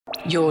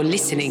You're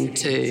listening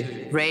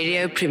to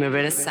Radio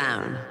Primavera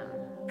Sound,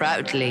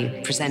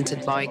 proudly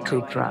presented by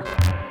Cupra.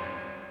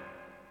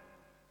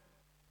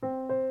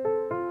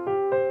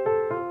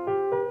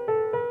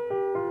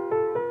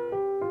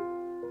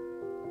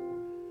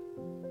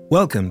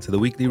 Welcome to the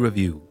Weekly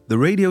Review, the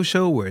radio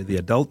show where the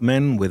adult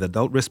men with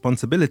adult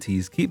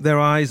responsibilities keep their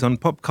eyes on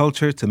pop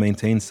culture to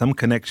maintain some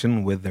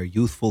connection with their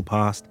youthful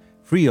past,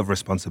 free of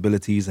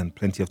responsibilities and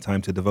plenty of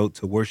time to devote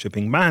to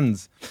worshipping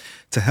mans.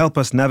 To help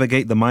us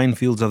navigate the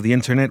minefields of the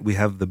internet, we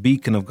have the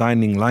beacon of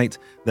guiding light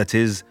that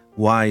is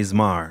Wise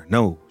Mar.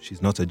 No,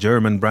 she's not a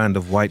German brand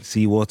of white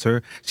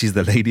seawater. She's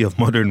the lady of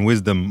modern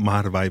wisdom,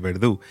 Mar by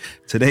Verdu.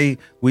 Today,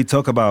 we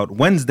talk about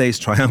Wednesday's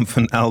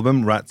triumphant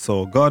album, Rats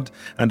or God,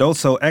 and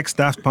also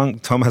ex-Daft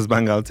Punk Thomas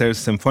Bangalter's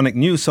symphonic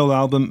new soul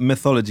album,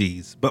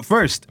 Mythologies. But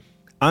first,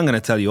 I'm going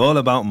to tell you all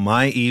about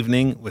my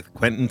evening with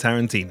Quentin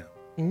Tarantino.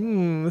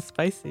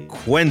 Spicy.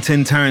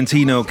 Quentin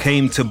Tarantino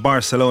came to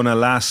Barcelona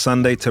last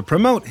Sunday to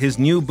promote his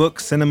new book,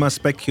 Cinema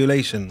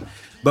Speculation.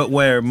 But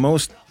where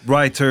most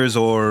writers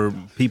or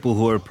people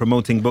who are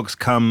promoting books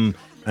come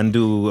and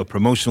do a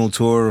promotional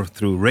tour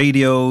through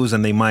radios,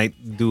 and they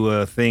might do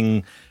a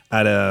thing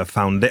at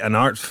an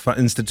art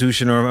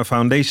institution or a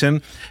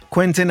foundation,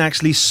 Quentin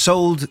actually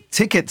sold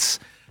tickets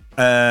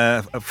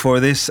for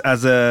this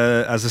as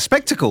a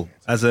spectacle,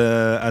 as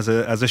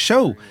a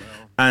show.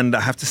 And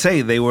I have to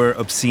say, they were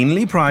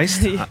obscenely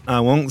priced. I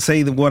won't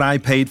say what I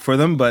paid for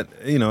them, but,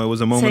 you know, it was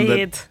a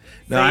moment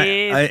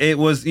it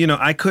was, you know,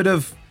 I could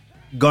have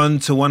gone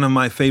to one of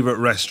my favorite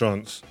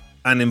restaurants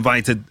and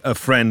invited a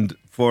friend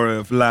for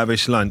a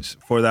lavish lunch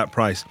for that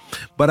price.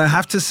 But I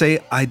have to say,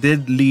 I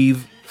did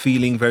leave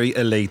feeling very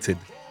elated.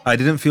 I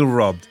didn't feel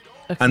robbed.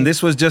 Okay. And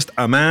this was just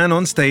a man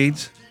on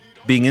stage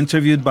being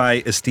interviewed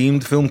by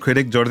esteemed film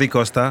critic Jordi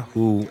Costa,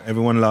 who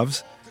everyone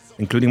loves,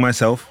 including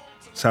myself.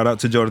 Shout out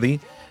to Jordi.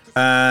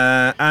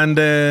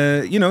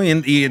 You know,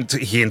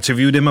 he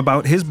interviewed him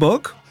about his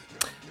book,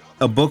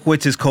 a book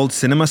which is called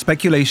Cinema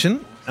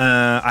Speculation.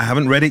 I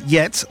haven't read it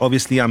yet.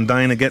 Obviously, I'm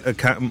dying to get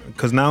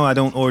because now I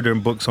don't order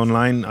books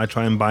online. I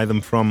try and buy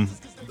them from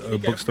a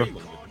bookstore.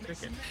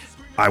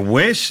 I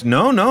wish.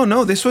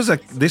 No. This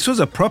was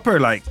a proper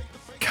like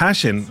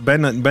cash in.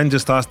 Ben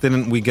just asked,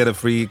 didn't we get a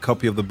free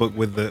copy of the book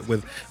with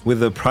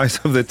the price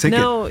of the ticket?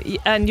 No,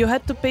 and you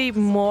had to pay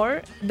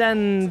more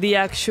than the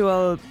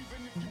actual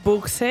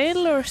book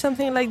sale or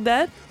something like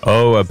that.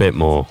 Oh, a bit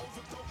more.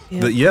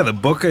 The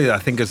book, I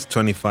think it's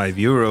 25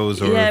 euros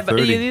or 30. Yeah, but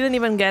you didn't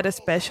even get a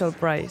special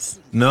price.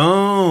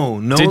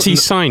 No. Did he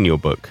sign your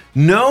book?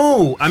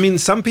 No. I mean,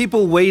 some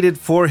people waited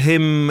for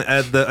him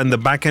at the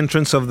back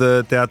entrance of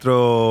the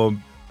Teatro,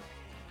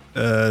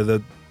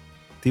 the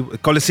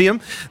Colosseum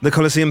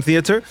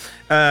Theater,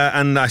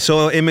 and I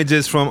saw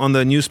images on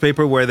the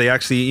newspaper where they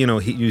actually, you know,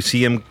 you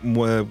see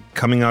him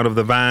coming out of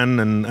the van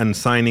and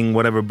signing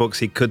whatever books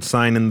he could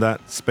sign in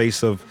that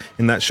space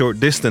in that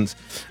short distance.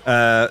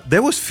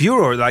 There was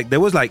furor, like there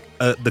was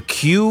the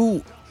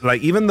queue.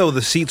 Like, even though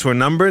the seats were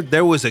numbered,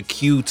 there was a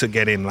queue to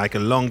get in, like a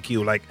long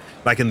queue, like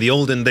in the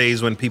olden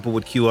days when people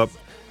would queue up.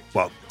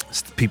 Well,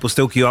 people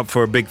still queue up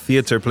for big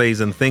theater plays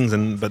and things,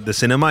 but the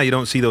cinema, you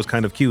don't see those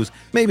kind of queues.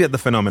 Maybe at the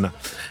Phenomena.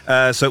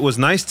 So it was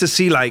nice to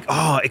see,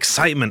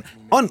 excitement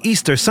on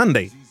Easter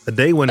Sunday, a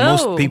day when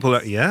most people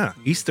are. Yeah,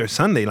 Easter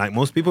Sunday, like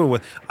most people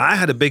were. I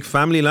had a big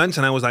family lunch,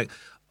 and I was like,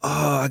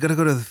 I gotta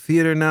go to the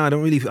theater now.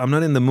 I'm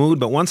not in the mood.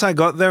 But once I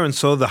got there and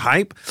saw the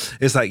hype,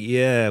 it's like,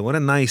 yeah, what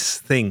a nice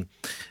thing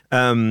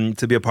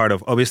to be a part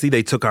of. Obviously,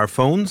 they took our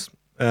phones.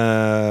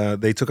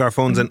 And they gave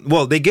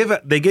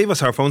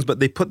us our phones, but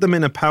they put them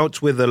in a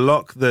pouch with a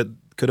lock that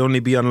could only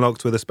be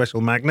unlocked with a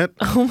special magnet.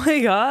 Oh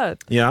my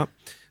god! Yeah,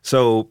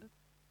 so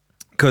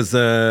because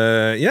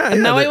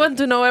now I want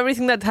to know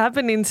everything that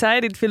happened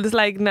inside. It feels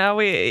like now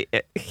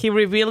he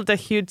revealed a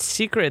huge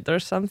secret or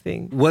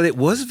something. Well, it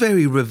was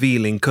very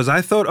revealing because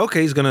I thought,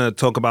 okay, he's gonna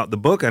talk about the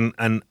book, and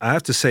I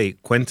have to say,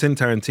 Quentin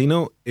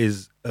Tarantino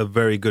is a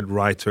very good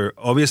writer.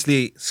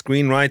 Obviously,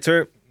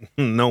 screenwriter.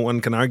 No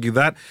one can argue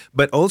that,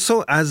 but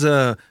also as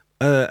a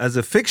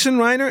fiction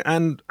writer,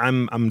 and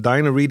I'm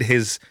dying to read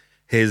his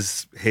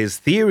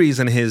theories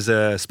and his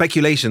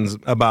speculations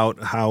about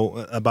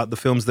the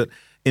films that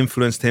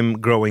influenced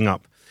him growing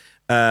up.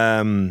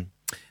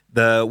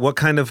 What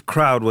kind of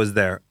crowd was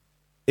there?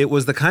 It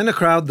was the kind of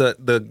crowd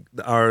that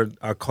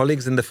our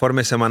colleagues in the Forme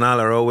Semanal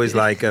are always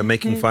like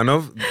making fun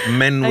of.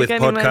 Men with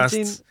podcasts.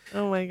 Imagine.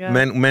 Oh my god.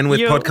 Men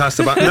with podcasts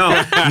about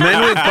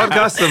men with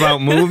podcasts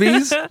about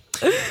movies.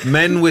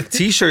 Men with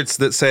T-shirts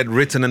that said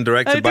written and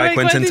directed by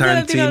Quentin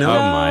Tarantino. Oh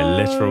my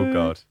literal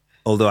god.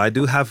 Although I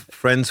do have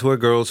friends who are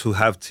girls who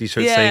have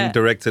T-shirts saying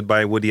directed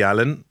by Woody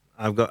Allen.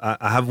 I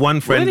have one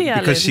friend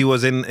because she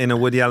was in a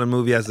Woody Allen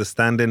movie as a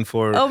stand-in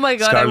for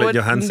Scarlett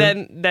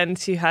Johansson. Then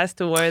she has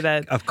to wear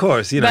that. Of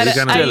course, you know, but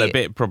still a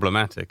bit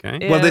problematic, eh?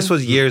 Yeah. Well, this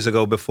was years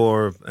ago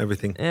before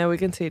everything. Yeah, we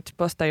can say it's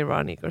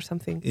post-ironic or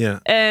something. Yeah.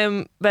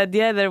 But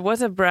yeah, there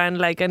was a brand,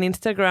 like an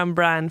Instagram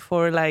brand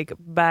for like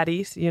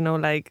baddies, you know,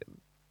 like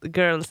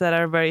girls that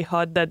are very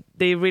hot, that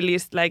they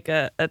released like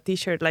a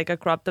T-shirt, like a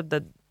crop top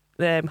that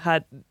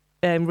had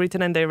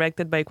written and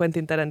directed by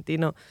Quentin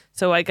Tarantino.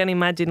 So I can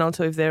imagine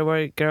also if there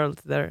were girls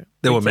there.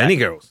 There were many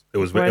girls. It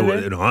was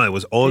it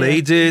was all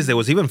ages. There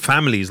was even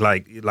families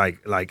like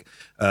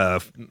I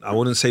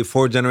wouldn't say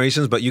 4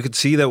 generations, but you could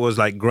see there was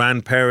like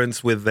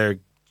grandparents with their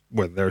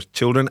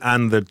children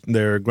and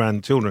their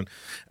grandchildren,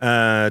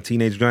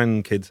 teenage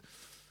grandkids.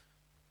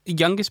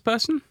 Youngest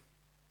person?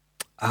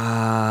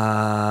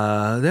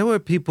 There were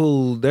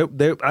people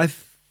there.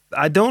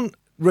 I don't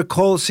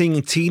recall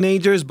seeing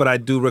teenagers, but I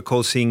do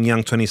recall seeing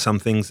young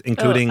 20-somethings,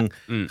 including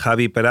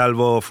Javi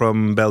Peralvo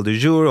from Belle de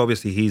Jour.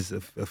 Obviously, he's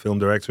a film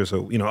director,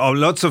 so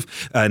lots of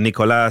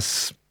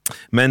Nicolas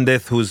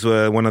Mendez, who's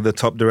one of the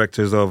top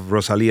directors of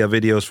Rosalia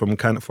videos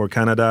for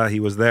Canada. He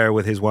was there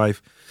with his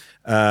wife,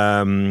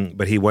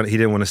 but he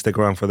didn't want to stick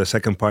around for the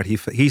second part.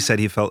 He said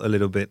he felt a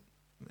little bit.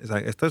 It's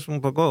like esto es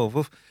un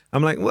poco.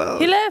 I'm like, well,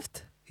 he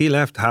left. He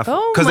left half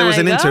because there was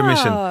an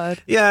intermission.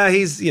 God. Yeah,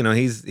 he's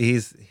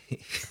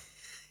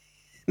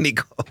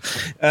Nico,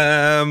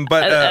 but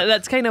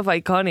that's kind of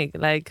iconic.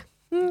 Like,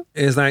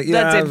 it's like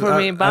that's it for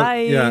me.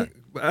 Bye. Yeah,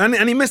 and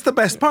he missed the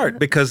best part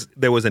because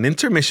there was an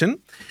intermission,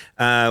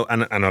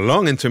 and a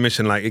long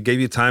intermission. Like it gave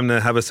you time to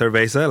have a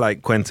cerveza,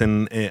 like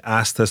Quentin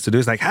asked us to do.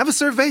 It's like have a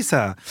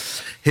cerveza.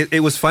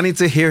 It was funny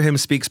to hear him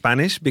speak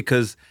Spanish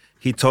because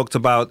he talked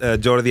about,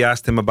 Jordi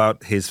asked him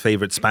about his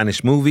favorite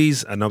Spanish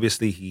movies, and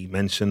obviously he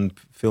mentioned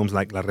films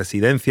like La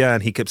Residencia,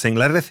 and he kept saying,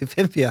 La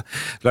Residencia,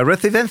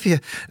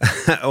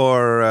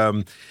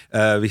 or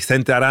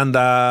Vicente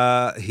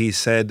Aranda, he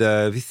said,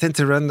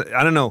 Vicente Aranda,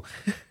 I don't know.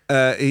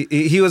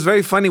 He was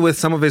very funny with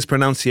some of his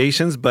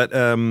pronunciations, but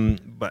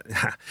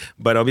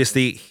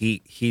obviously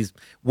he's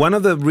one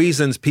of the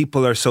reasons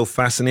people are so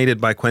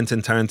fascinated by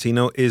Quentin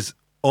Tarantino is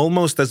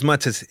almost as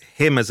much as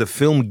him as a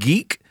film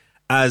geek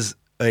as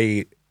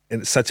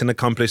such an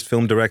accomplished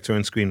film director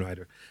and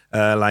screenwriter.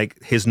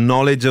 Like his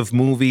knowledge of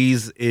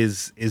movies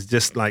is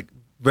just like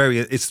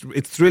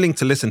it's thrilling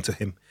to listen to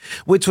him,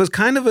 which was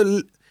kind of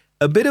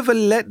a bit of a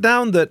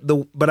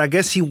letdown but I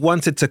guess he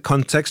wanted to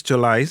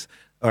contextualize,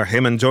 or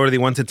him and Jordi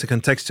wanted to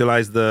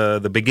contextualize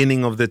the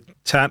beginning of the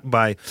chat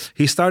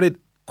he started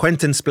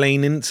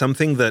Quentin-splaining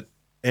something that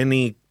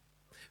any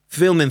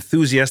film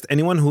enthusiast,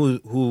 anyone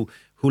who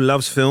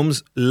loves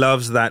films,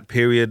 loves that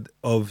period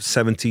of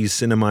 70s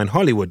cinema in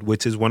Hollywood,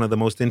 which is one of the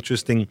most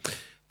interesting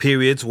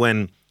periods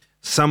when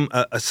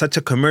such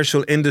a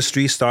commercial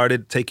industry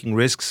started taking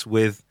risks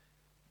with,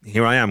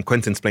 here I am,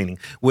 Quentin-splaining,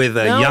 with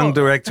young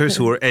directors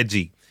who were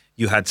edgy.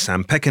 You had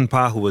Sam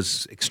Peckinpah, who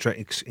was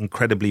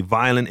incredibly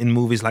violent in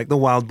movies like The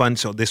Wild Bunch.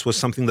 So this was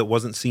something that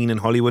wasn't seen in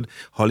Hollywood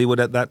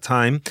at that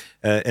time,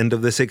 end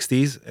of the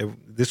 60s.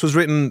 This was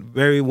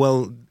very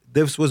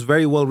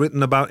well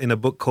written about in a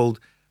book called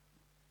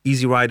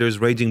Easy Riders,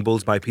 Raging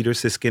Bulls by Peter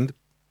Siskind.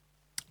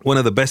 One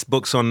of the best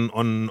books on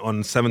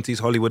 70s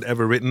Hollywood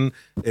ever written.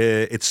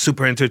 It's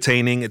super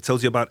entertaining. It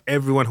tells you about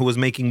everyone who was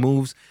making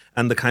moves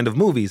and the kind of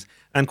movies.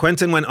 And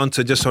Quentin went on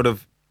to just sort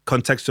of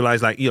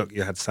contextualize, like,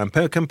 you had Sam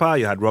Peckinpah,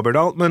 you had Robert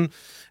Altman,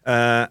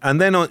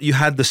 and then you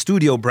had the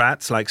studio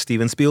brats like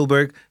Steven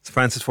Spielberg,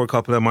 Francis Ford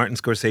Coppola, Martin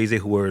Scorsese,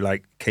 who were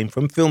came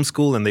from film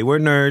school and they were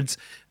nerds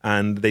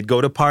and they'd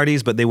go to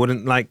parties, but they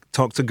wouldn't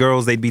talk to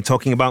girls. They'd be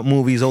talking about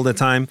movies all the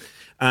time.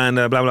 And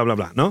blah, blah, blah,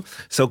 blah, no?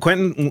 So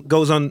Quentin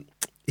goes on,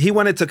 he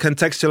wanted to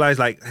contextualize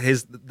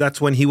that's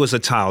when he was a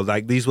child.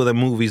 Like these were the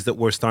movies that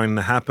were starting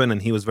to happen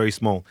and he was very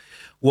small.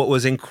 What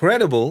was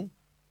incredible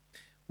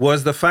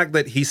was the fact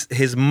that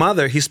his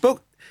mother, he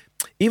spoke,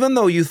 even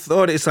though you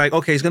thought it's like,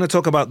 okay, he's going to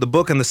talk about the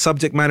book and the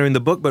subject matter in the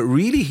book, but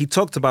really he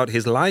talked about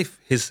his life,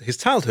 his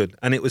childhood.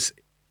 And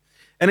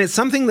it's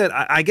something that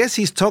I guess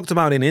he's talked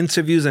about in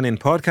interviews and in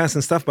podcasts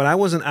and stuff, but I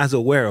wasn't as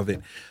aware of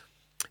it.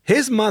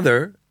 His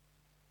mother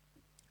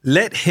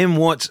let him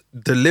watch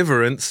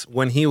Deliverance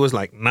when he was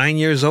 9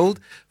 years old.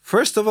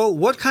 First of all,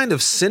 what kind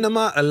of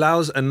cinema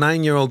allows a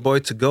 9-year-old boy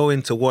to go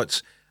in to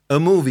watch a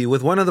movie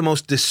with one of the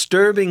most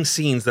disturbing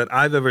scenes that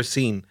I've ever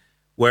seen,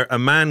 where a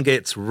man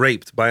gets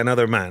raped by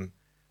another man,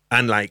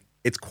 and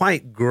it's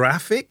quite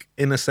graphic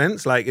in a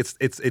sense,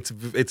 it's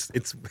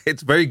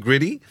very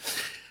gritty,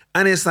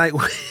 and it's like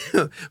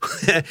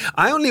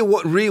I only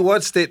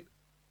rewatched it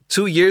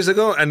 2 years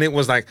ago, and it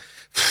was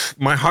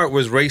my heart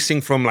was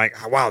racing from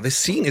wow, this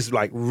scene is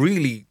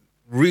really,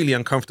 really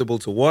uncomfortable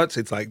to watch.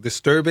 It's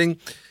disturbing.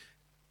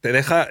 Te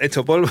deja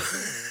hecho polvo.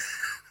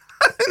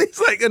 And it's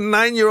a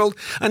 9-year-old.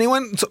 And he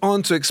went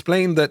on to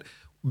explain that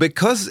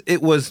because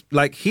it was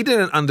he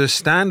didn't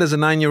understand as a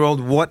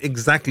 9-year-old what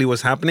exactly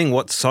was happening,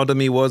 what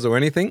sodomy was or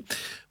anything.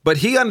 But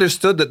he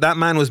understood that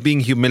man was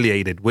being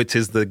humiliated, which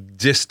is the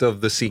gist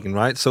of the scene,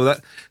 right?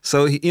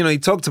 So he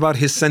talked about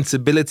his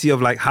sensibility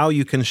of how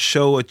you can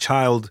show a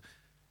child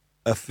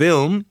a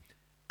film,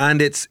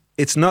 and it's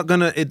not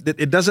gonna,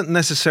 it doesn't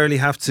necessarily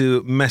have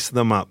to mess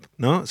them up,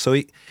 no? So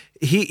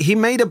he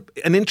made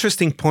an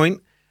interesting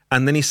point,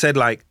 and then he said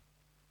the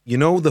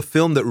one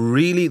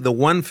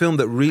film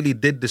that really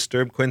did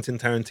disturb Quentin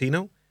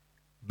Tarantino,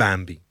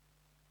 Bambi.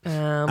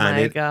 Oh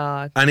my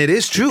God. And it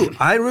is true.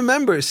 I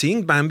remember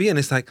seeing Bambi and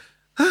it's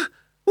huh?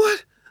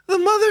 What? The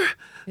mother?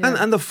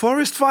 And the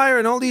forest fire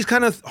and all these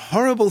kind of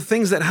horrible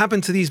things that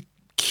happen to these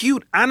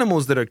cute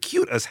animals that are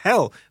cute as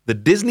hell. The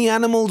Disney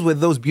animals with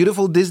those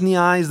beautiful Disney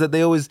eyes that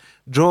they always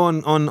draw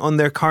on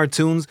their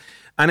cartoons.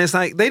 And it's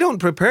like, they don't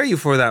prepare you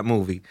for that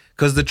movie.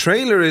 Because the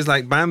trailer is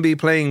like Bambi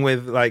playing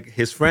with like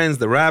his friends,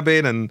 the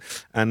rabbit and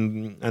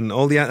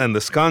all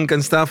the skunk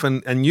and stuff.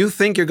 And you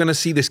think you're going to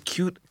see this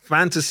cute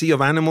fantasy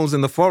of animals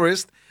in the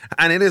forest.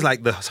 And it is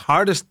like the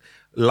hardest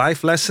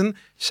life lesson.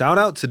 Shout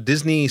out to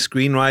Disney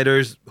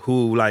screenwriters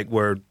who like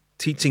were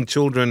teaching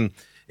children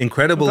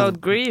incredible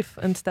about grief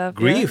and stuff.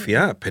 Grief,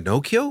 yeah.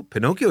 Pinocchio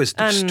is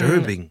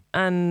disturbing.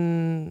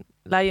 And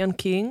Lion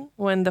King,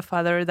 when the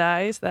father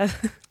dies, that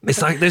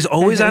it's like there's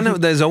always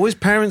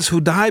parents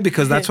who die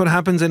because that's what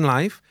happens in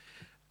life.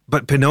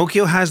 But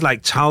Pinocchio has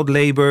like child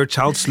labor,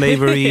 child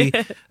slavery,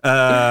 the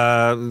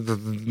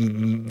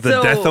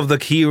death of the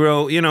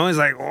hero. You know, it's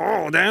like,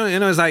 oh damn. You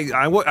know, it's like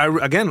I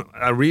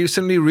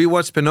recently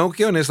rewatched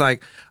Pinocchio, and it's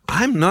like,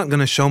 I'm not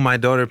gonna show my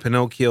daughter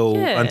Pinocchio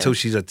until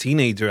she's a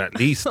teenager at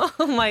least.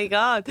 Oh my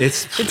God,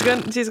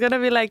 she's gonna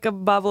be like a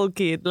bubble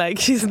kid. Like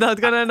she's not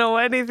gonna know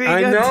anything.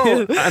 I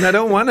know, and I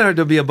don't want her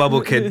to be a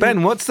bubble kid.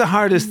 Ben, what's the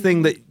hardest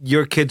thing that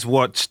your kids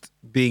watched?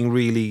 Being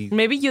really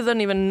maybe you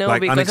don't even know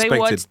because unexpected. I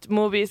watched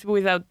movies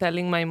without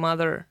telling my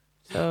mother.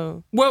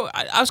 So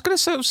I was going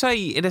to sort of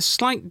say in a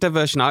slight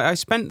diversion. I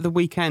spent the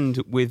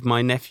weekend with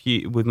my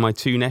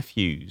two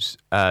nephews,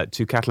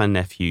 two Catalan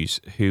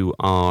nephews who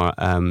are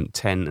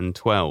 10 and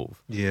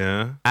 12.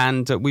 Yeah,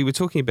 and we were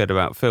talking a bit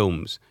about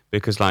films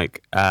because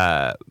like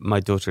my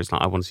daughter is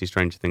like, I want to see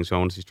Stranger Things, so I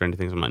want to see Stranger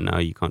Things. I'm like, no,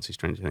 you can't see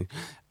Stranger Things.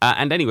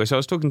 And anyway, so I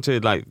was talking to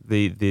like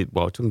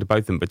talking to both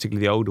of them,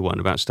 particularly the older one,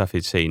 about stuff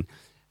he'd seen.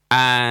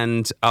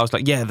 And I was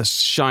like, yeah, The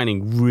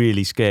Shining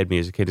really scared me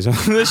as a kid. It's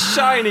like, The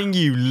Shining,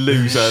 you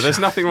loser. There's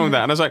nothing wrong with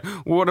that. And I was like,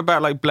 what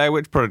about like Blair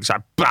Witch Project? It's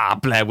like, bah,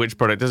 Blair Witch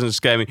Project doesn't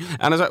scare me.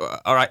 And I was like,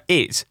 all right,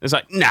 It. It's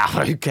like, nah,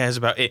 who cares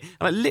about It?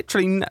 And I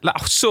literally,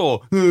 like,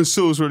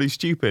 Saw's really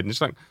stupid. And it's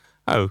like,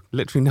 oh,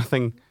 literally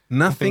nothing.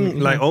 Nothing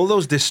like all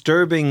those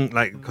disturbing,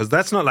 like, because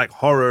that's not like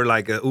horror,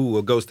 like a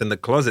ghost in the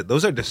closet.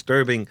 Those are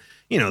disturbing,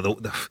 you know,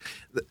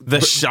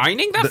 the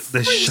Shining,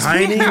 the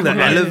Shining, the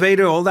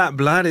elevator, all that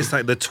blood. It's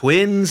like the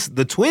twins.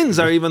 The twins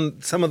are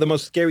even some of the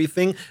most scary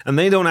thing, and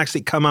they don't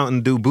actually come out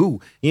and do boo.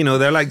 You know,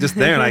 they're like just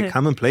there, like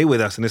come and play with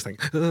us, and it's like,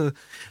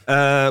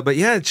 but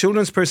yeah,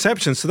 children's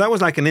perception. So that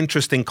was like an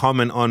interesting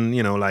comment on,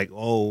 you know, like,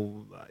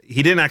 oh,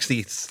 he didn't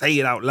actually say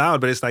it out loud,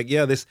 but it's like,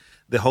 yeah,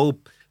 the whole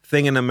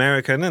thing in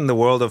America and in the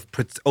world of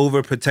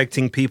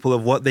overprotecting people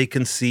of what they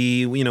can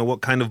see, you know, what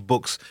kind of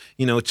books,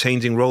 you know,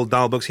 changing Roald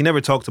Dahl books. He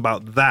never talked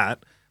about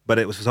that, but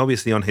it was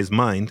obviously on his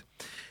mind.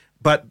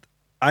 But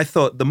I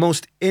thought the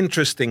most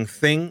interesting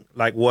thing,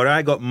 like what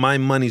I got my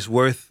money's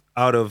worth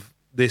out of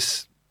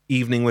this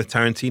evening with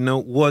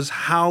Tarantino, was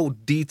how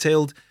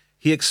detailed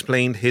he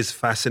explained his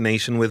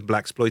fascination with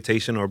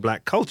blaxploitation or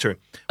black culture,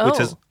 which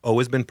has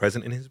always been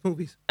present in his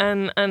movies.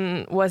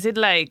 And was it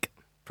like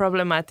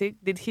problematic?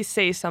 Did he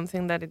say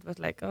something that it was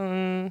like,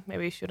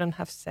 maybe you shouldn't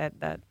have said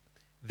that?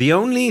 The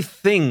only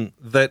thing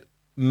that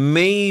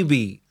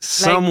maybe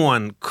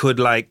someone could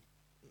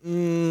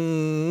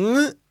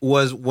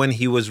was when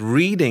he was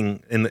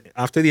reading,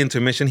 after the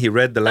intermission, he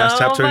read the last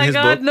chapter in his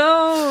book.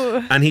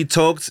 No. And he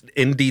talked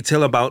in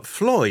detail about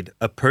Floyd,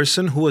 a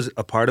person who was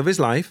a part of his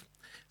life.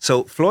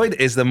 So Floyd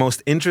is the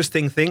most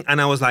interesting thing. And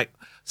I was like,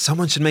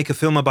 someone should make a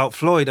film about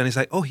Floyd. And he's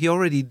like, oh, he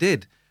already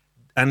did.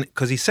 And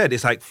because he said,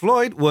 it's like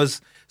Floyd was...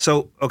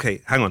 So,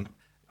 okay, hang on.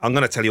 I'm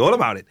going to tell you all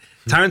about it.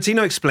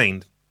 Tarantino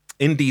explained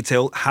in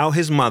detail how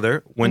his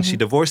mother, when she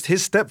divorced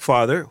his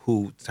stepfather,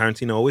 who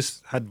Tarantino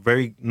always had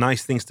very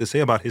nice things to say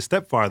about his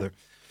stepfather.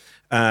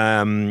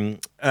 When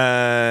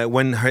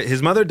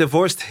his mother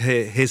divorced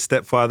his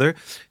stepfather,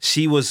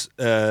 she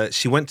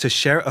went to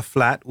share a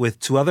flat with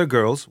two other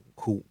girls,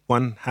 who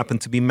one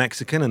happened to be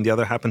Mexican and the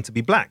other happened to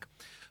be black.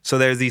 So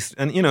there's these,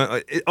 and you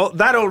know,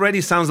 that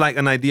already sounds like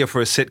an idea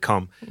for a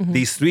sitcom.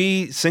 These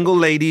three single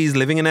ladies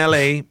living in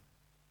LA,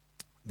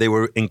 they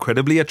were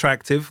incredibly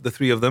attractive, the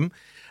three of them.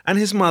 And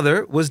his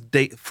mother was,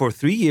 for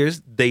 3 years,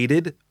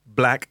 dated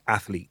black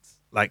athletes.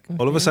 Like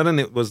all of a sudden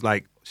it was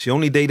like, she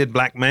only dated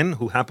black men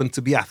who happened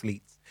to be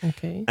athletes.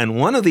 Okay. And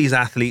one of these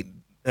athlete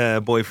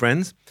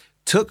boyfriends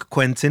took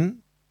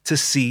Quentin to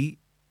see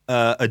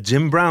a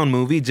Jim Brown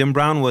movie. Jim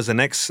Brown was an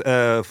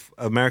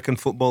ex-American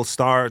football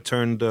star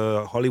turned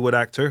Hollywood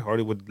actor,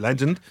 Hollywood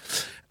legend.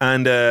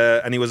 And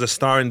he was a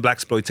star in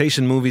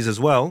blaxploitation movies as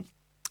well.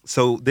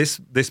 So this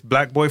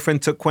black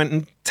boyfriend took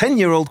Quentin,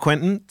 10-year-old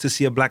Quentin, to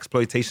see a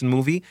blaxploitation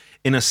movie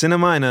in a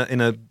cinema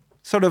in a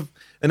sort of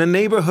in a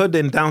neighborhood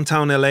in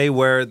downtown LA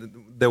where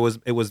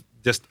it was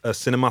just a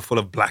cinema full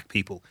of black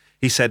people.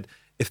 He said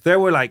if there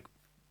were like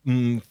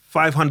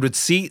 500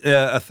 seats,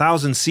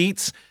 1,000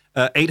 seats,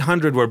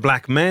 800 were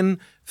black men,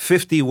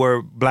 50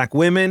 were black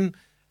women,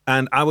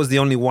 and I was the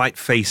only white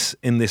face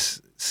in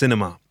this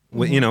cinema.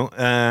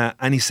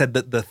 And he said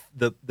that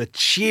the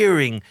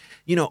cheering,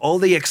 all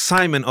the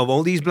excitement of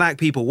all these black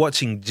people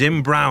watching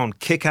Jim Brown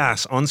kick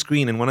ass on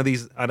screen in one of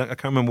these, I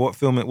can't remember what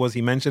film it was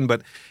he mentioned,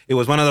 but it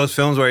was one of those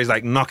films where he's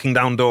like knocking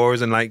down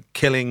doors and like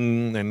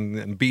killing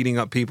and beating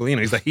up people.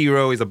 He's a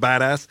hero, he's a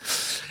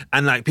badass.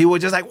 And like people were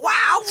just like,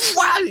 wow,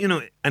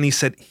 and he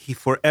said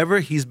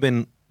he's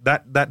been,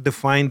 that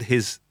defined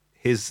his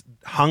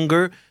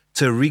hunger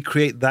to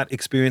recreate that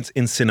experience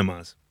in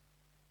cinemas.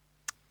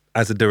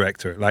 As a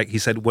director, like he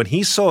said, when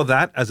he saw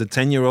that as a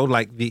 10-year-old,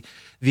 like the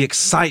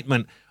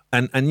excitement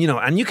and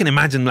you can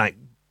imagine like,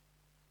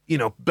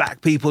 black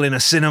people in a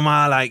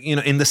cinema, like,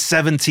 in the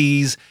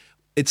 70s,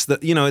 it's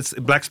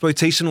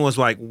blaxploitation was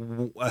like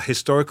a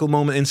historical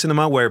moment in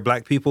cinema where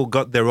black people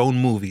got their own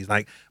movies,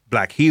 like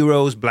black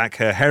heroes, black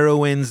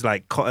heroines,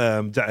 like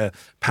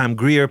Pam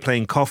Grier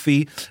playing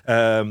Coffee,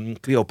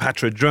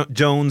 Cleopatra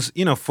Jones.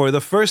 For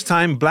the first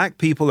time, black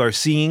people are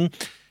seeing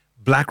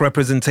black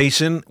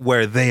representation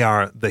where they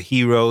are the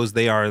heroes,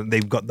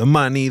 they've got the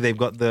money, they've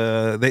got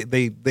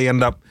they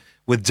end up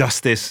with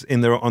justice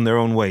on their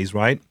own ways,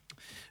 right?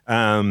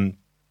 So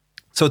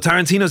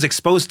Tarantino's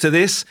exposed to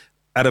this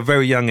at a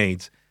very young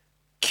age.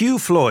 Cue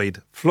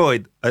Floyd,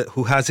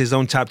 who has his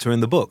own chapter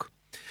in the book.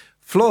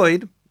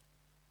 Floyd,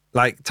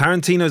 like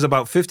Tarantino's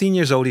about 15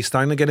 years old, he's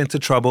starting to get into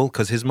trouble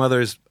because his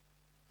mother's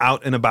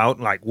out and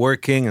about, like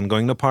working and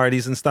going to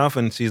parties and stuff,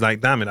 and she's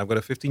like, damn it, I've got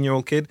a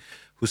 15-year-old kid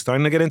who's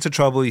starting to get into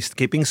trouble. He's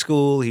skipping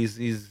school.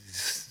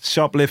 He's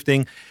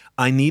shoplifting.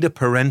 I need a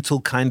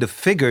parental kind of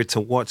figure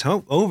to watch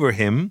over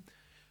him.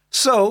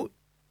 So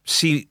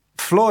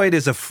Floyd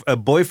is a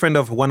boyfriend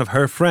of one of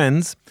her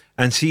friends,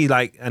 and he's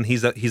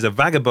a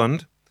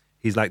vagabond.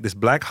 He's like this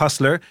black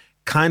hustler,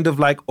 kind of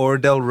like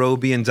Ordell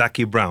Roby and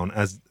Jackie Brown,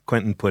 as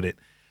Quentin put it.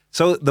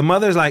 So the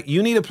mother's like,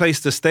 you need a place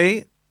to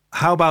stay.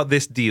 How about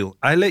this deal?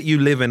 I let you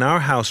live in our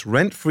house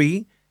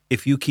rent-free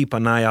if you keep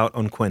an eye out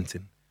on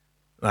Quentin.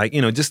 Like,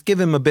 just give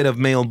him a bit of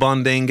male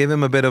bonding, give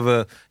him a bit of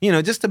a,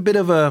 just a bit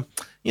of a,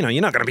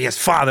 you're not going to be his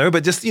father,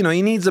 but just,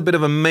 he needs a bit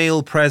of a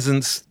male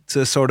presence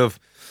to sort of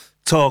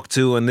talk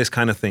to and this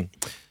kind of thing.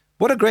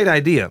 What a great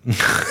idea.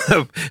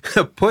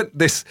 Put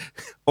this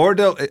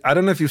Ordell, I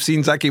don't know if you've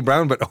seen Jackie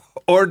Brown, but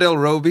Ordell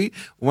Roby,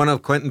 one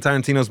of Quentin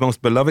Tarantino's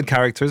most beloved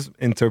characters,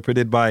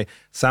 interpreted by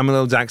Samuel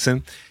L.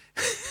 Jackson.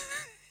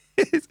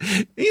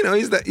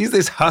 He's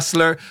this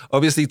hustler.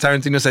 Obviously,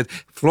 Tarantino said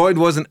Floyd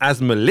wasn't as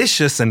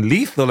malicious and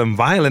lethal and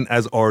violent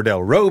as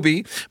Ordell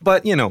Roby,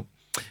 but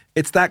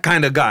it's that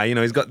kind of guy.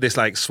 He's got this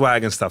like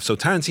swag and stuff. So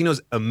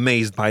Tarantino's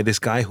amazed by this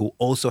guy who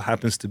also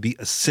happens to be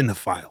a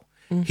cinephile.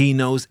 He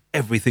knows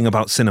everything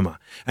about cinema.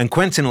 And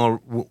Quentin,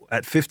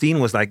 at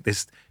 15, was like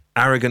this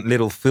arrogant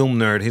little film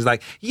nerd. He's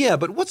like, yeah,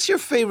 but what's your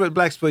favorite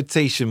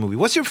blaxploitation movie?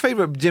 What's your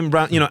favorite Jim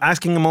Brown?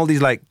 Asking him all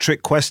these like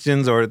trick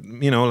questions or,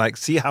 like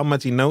see how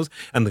much he knows.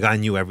 And the guy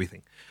knew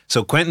everything.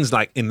 So Quentin's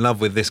like in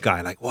love with this guy,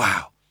 like,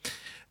 wow.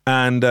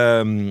 And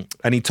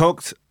he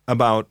talked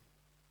about,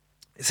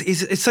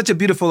 it's such a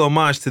beautiful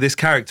homage to this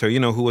character,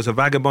 who was a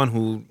vagabond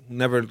who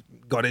never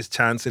got his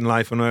chance in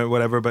life or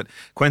whatever. But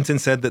Quentin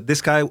said that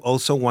this guy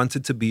also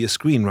wanted to be a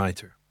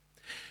screenwriter.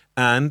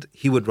 And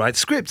he would write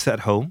scripts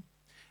at home.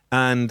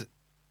 And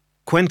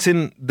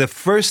Quentin, the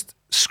first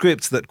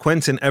scripts that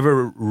Quentin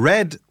ever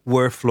read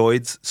were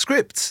Floyd's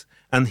scripts.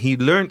 And he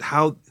learned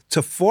how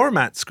to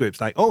format scripts.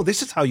 Like, oh,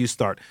 this is how you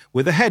start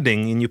with a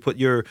heading and you put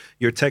your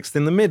text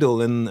in the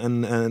middle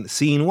and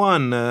scene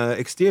one,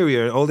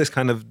 exterior, all this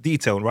kind of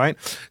detail, right?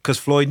 Because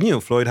Floyd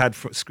knew. Floyd had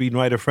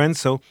screenwriter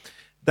friends. So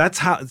that's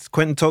how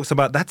Quentin talks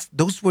about.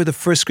 Those were the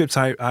first scripts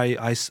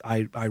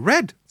I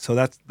read. So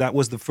that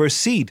was the first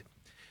seed.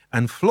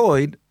 And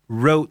Floyd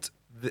wrote,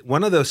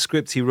 one of those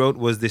scripts he wrote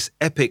was this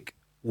epic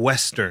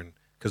Western,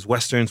 because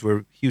Westerns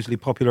were hugely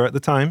popular at the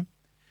time.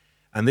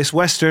 And this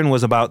Western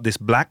was about this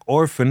black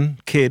orphan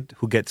kid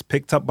who gets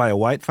picked up by a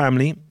white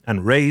family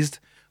and raised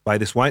by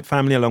this white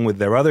family along with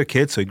their other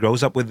kids. So he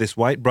grows up with this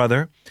white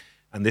brother.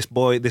 And this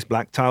boy, this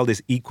black child,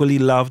 is equally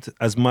loved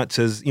as much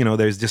as,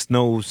 there's just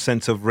no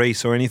sense of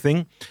race or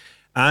anything.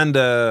 And,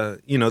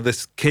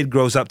 this kid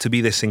grows up to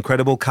be this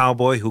incredible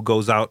cowboy who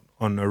goes out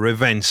on a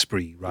revenge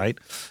spree, right?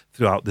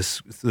 Throughout the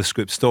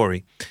script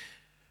story.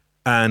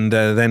 And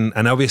then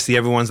obviously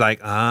everyone's like,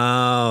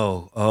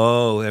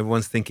 oh,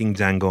 everyone's thinking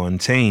Django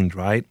Unchained,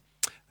 right?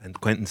 And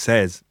Quentin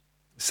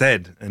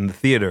said in the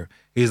theater,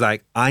 he's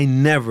like, I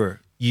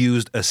never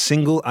used a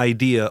single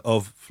idea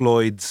of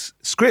Floyd's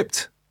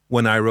script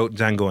when I wrote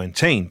Django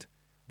Unchained.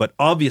 But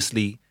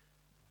obviously,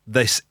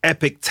 this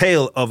epic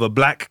tale of a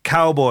black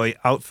cowboy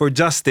out for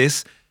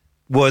justice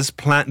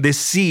this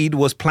seed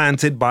was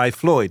planted by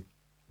Floyd.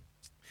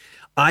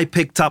 I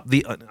picked up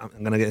the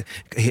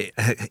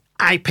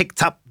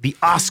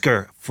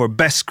Oscar for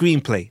Best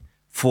Screenplay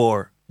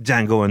for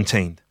Django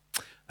Unchained,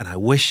 and I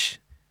wish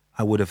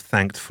I would have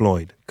thanked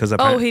Floyd because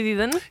he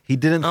didn't. He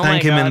didn't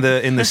thank him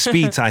in the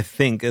speech. I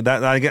think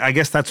that I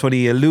guess that's what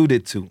he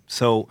alluded to.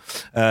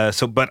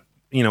 But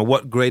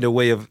what greater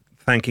way of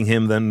thanking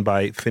him than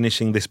by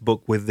finishing this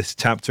book with this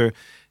chapter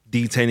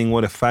detailing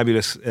what a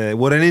fabulous,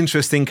 what an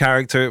interesting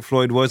character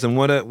Floyd was, and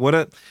what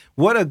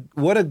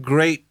a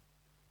great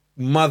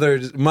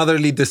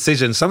motherly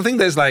decision. Something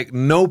that's like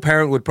no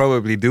parent would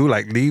probably do,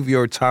 like leave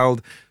your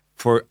child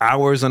for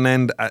hours on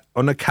end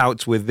on a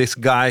couch with this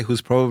guy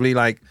who's probably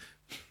like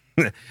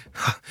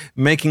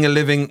making a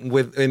living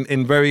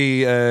in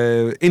very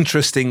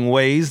interesting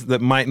ways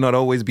that might not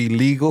always be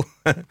legal,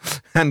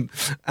 and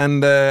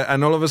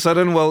all of a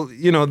sudden, well,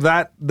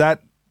 that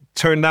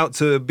turned out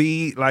to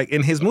be like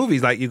in his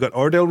movies. Like you've got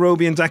Ordell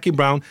Roby and Jackie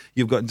Brown,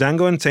 you've got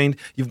Django Unchained,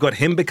 you've got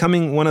him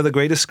becoming one of the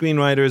greatest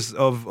screenwriters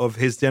of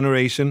his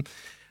generation,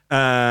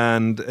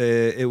 and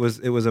it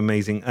was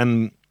amazing,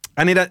 and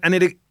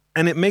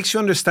it makes you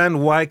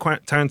understand why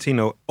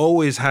Tarantino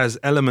always has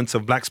elements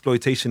of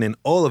blaxploitation in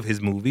all of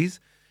his movies.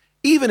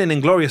 Even in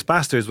Inglourious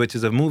Basterds, which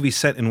is a movie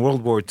set in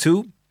World War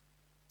II,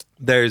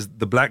 there's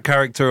the black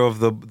character of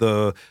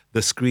the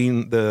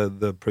screen,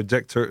 the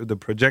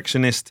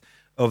projectionist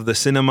of the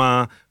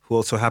cinema, who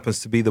also happens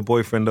to be the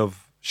boyfriend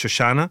of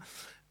Shoshana.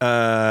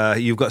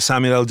 You've got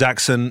Samuel L.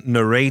 Jackson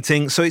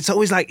narrating. So it's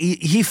always like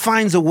he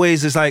finds a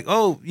ways. It's like,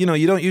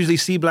 you don't usually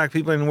see black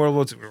people in World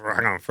War II.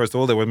 Hang on, first of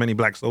all, there were many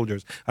black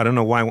soldiers. I don't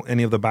know why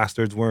any of the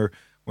bastards weren't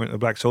a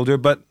black soldier,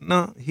 but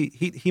no,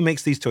 he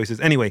makes these choices.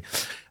 Anyway,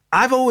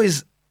 I've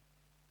always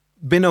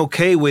been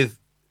okay with,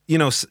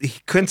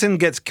 Quentin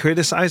gets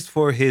criticized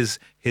for his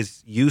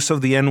use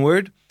of the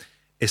N-word,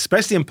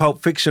 especially in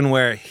Pulp Fiction,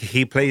 where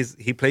he plays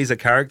a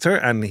character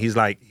and he's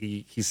like,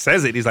 he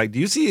says it. He's like, do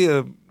you see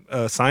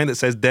a sign that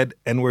says dead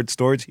N-word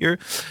storage here?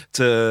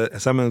 To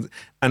someone,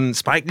 and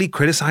Spike Lee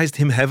criticized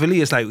him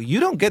heavily. It's like, you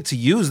don't get to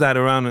use that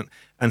around.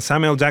 And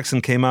Samuel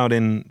Jackson came out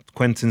in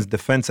Quentin's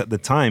defense at the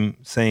time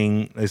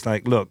saying, it's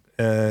like, look,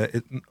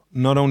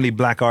 not only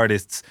black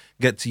artists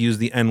get to use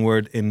the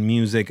N-word in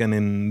music and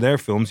in their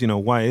films.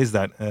 Why is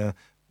that?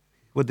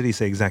 What did he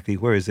say exactly?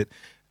 Where is it?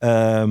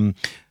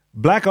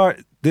 Black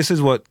art. This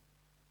is what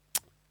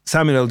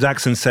Samuel L.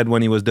 Jackson said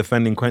when he was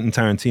defending Quentin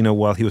Tarantino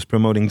while he was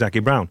promoting Jackie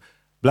Brown.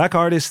 Black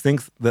artists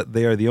think that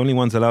they are the only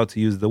ones allowed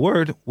to use the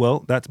word.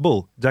 Well, that's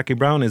bull. Jackie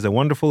Brown is a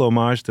wonderful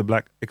homage to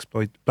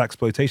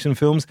blaxploitation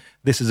films.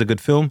 This is a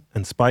good film,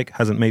 and Spike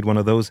hasn't made one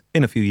of those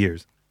in a few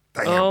years.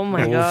 Damn. Oh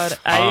my God.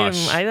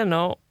 I don't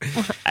know.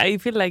 I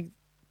feel like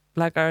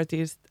black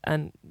artists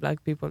and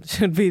black people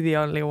should be the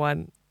only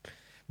one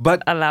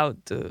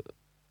allowed to.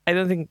 I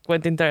don't think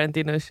Quentin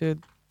Tarantino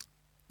should.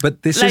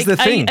 But this is the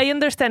thing. I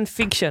understand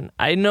fiction.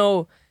 I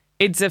know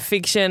it's a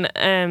fiction.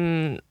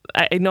 I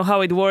know how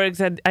it works.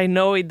 And I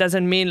know it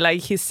doesn't mean like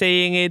he's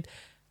saying it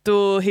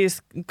to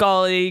his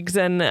colleagues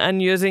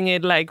and using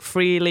it like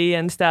freely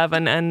and stuff.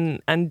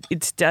 And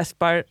it's just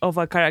part of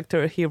a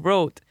character he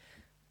wrote.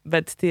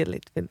 But still,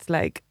 it feels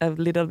like a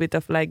little bit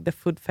of like the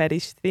food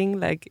fetish thing.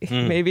 Like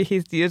maybe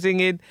he's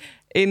using it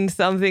in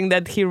something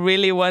that he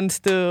really wants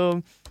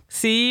to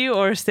see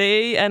or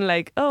say, and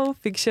like,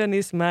 fiction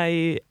is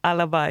my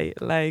alibi.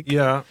 Like,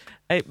 yeah.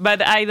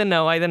 But I don't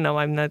know.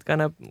 I'm not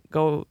gonna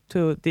go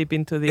too deep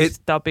into this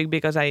topic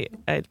because I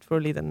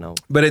truly don't know.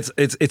 But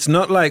it's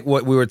not like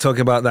what we were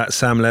talking about, that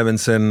Sam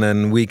Levinson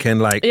and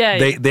Weekend. Like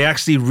they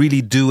actually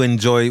really do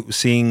enjoy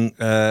seeing.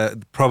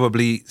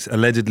 Probably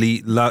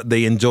allegedly,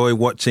 they enjoy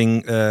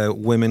watching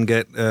women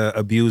get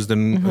abused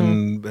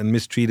and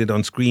mistreated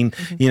on screen.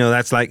 Mm-hmm.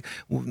 That's like,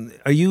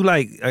 are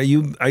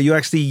you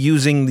actually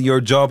using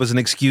your job as an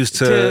excuse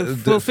to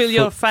fulfill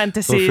your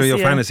fantasies? Fulfill your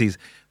fantasies.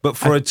 But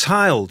for a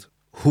child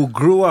who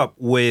grew up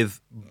with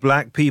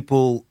black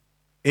people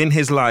in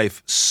his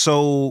life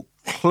so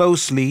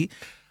closely,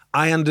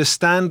 I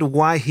understand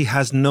why he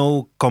has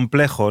no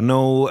complejo,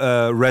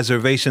 no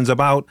reservations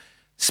about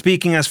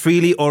speaking as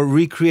freely or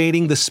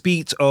recreating the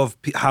speech of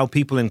how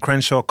people in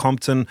Crenshaw,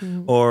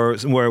 Compton, or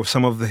where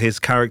some of his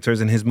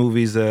characters in his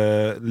movies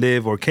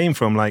live or came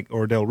from, like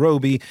Ordell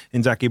Roby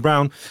in Jackie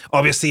Brown.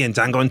 Obviously, in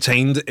Django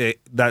Unchained,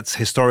 that's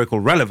historical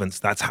relevance.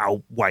 That's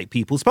how white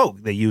people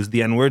spoke. They used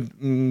the N-word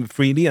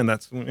freely, and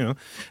that's, And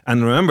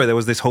remember, there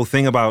was this whole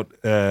thing about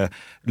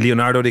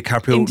Leonardo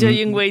DiCaprio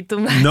enjoying way too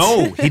much.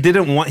 No, he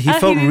didn't want. He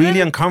felt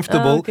really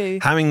uncomfortable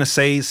having to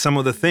say some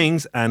of the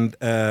things, and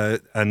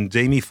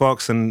Jamie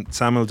Foxx and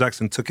Samuel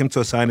Jackson took him to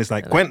a side. It's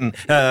like, Quentin,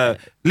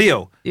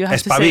 Leo, you have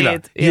espabila. To say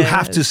it. You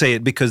have to say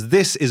it because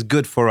this is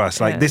good for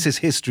us. Like, this is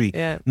history.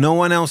 Yeah. No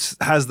one else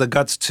has the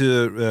guts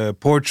to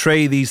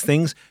portray these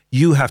things.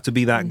 You have to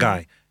be that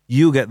guy.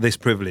 You get this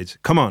privilege.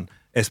 Come on,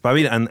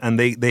 espabila. And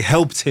they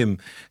helped him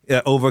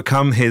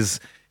overcome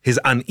his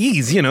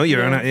unease.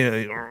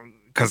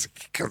 Because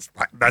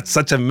that's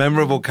such a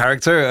memorable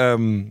character.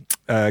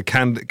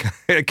 Calvin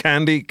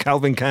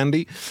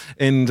Candy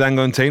in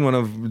Django Unchained, one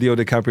of Leo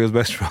DiCaprio's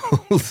best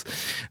roles.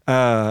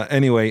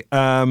 Anyway,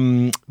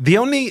 the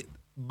only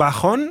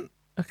bajon.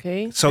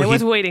 Okay, so I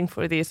was waiting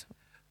for this.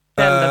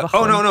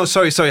 No,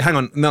 sorry, hang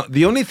on. No,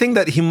 the only thing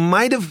that he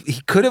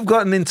could have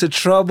gotten into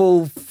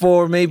trouble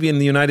for maybe in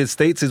the United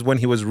States is when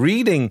he was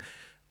reading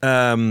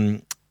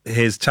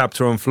his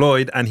chapter on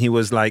Floyd and he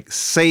was like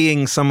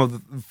saying some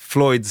of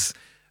Floyd's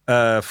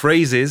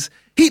phrases.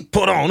 He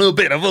put on a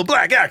bit of a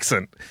black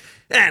accent.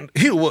 and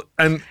he will,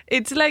 and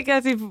It's like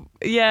as if,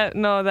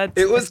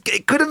 that's...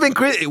 it could have been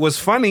great. It was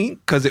funny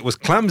because it was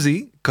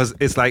clumsy, because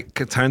it's like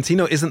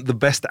Tarantino isn't the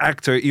best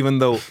actor, even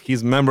though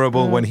he's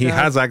memorable when he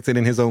has acted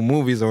in his own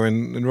movies or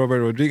in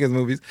Robert Rodriguez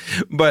movies.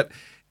 But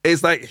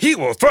it's like, he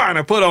was trying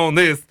to put on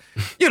this,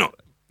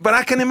 but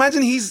I can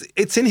imagine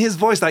it's in his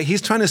voice, like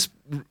he's trying to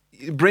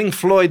bring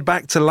Floyd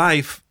back to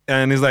life.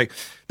 And he's like,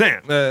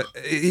 damn,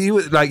 he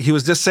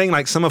was just saying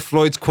like some of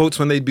Floyd's quotes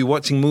when they'd be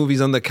watching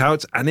movies on the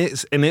couch, and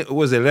it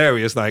was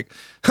hilarious. Like,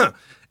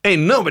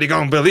 ain't nobody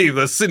gonna believe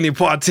that Sidney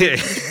Poitier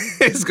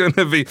is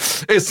gonna be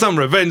it's some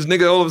revenge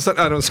nigga. All of a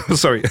sudden,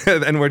 sorry,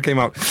 the N-word came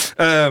out,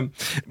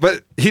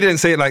 but he didn't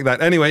say it like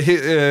that. Anyway,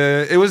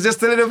 it was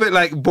just a little bit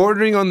like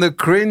bordering on the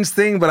cringe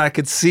thing, but I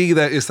could see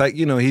that it's like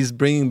he's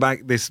bringing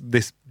back this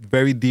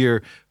very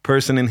dear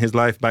person in his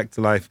life back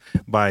to life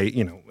by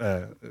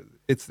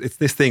It's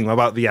this thing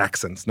about the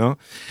accents, no?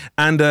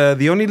 And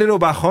the only little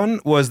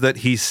bajon was that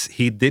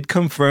he did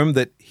confirm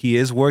that he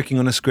is working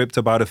on a script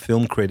about a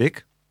film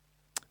critic,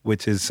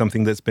 which is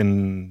something that's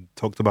been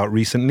talked about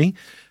recently.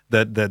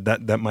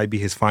 That might be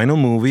his final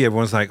movie.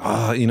 Everyone's like,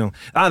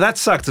 that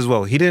sucked as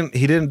well. He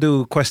didn't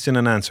do question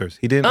and answers.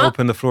 He didn't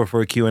open the floor for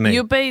a Q&A.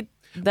 You paid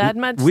that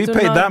much? We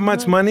paid that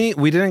much money.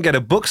 We didn't get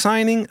a book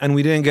signing, and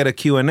we didn't get a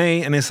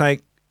Q&A. And it's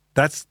like,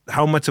 that's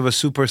how much of a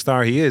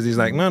superstar he is. He's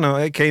like, no,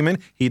 I came in.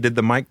 He did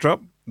the mic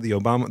drop. He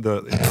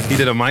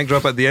did a mic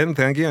drop at the end,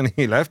 thank you, and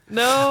he left.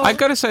 No. I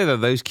got to say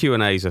that those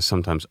Q&As are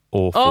sometimes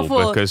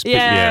awful. Because,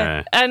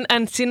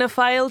 And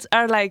cinephiles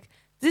are like,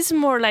 this is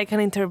more like an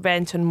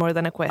intervention more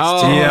than a question.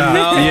 Oh,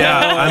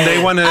 yeah.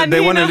 And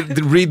they want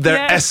to read their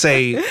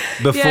essay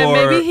before. Yeah,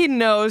 maybe he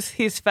knows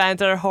his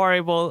fans are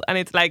horrible, and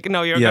it's like,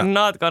 no, you're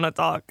not gonna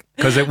talk.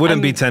 Because it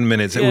wouldn't be 10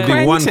 minutes. It would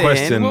be one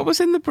question. What was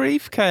in the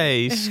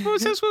briefcase? What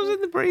was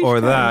in the briefcase?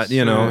 Or that,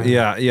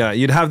 yeah.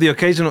 You'd have the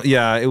occasional.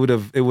 Yeah, it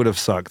would have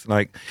sucked.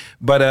 Like,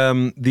 but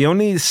the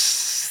only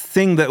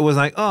thing that was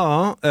like,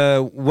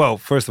 well,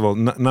 first of all,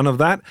 none of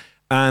that,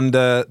 and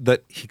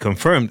that he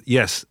confirmed,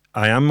 yes,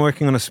 I am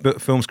working on a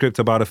film script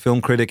about a film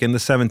critic in the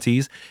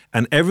 70s,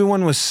 and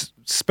everyone was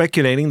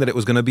speculating that it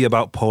was going to be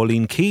about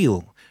Pauline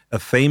Kael, a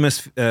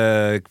famous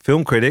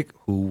film critic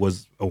who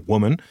was a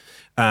woman,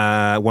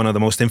 one of the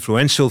most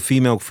influential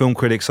female film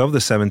critics of the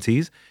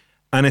 70s.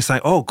 And it's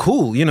like, oh,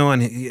 cool,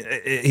 and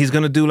he's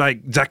going to do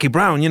like Jackie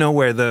Brown,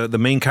 where the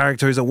main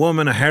character is a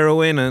woman, a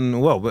heroine,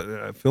 and, well,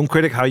 a film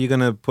critic, how are you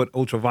going to put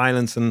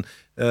ultra-violence and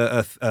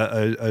a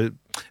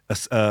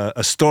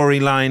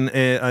storyline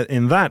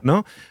in that,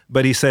 no?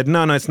 But he said,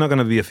 no, it's not going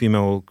to be a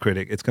female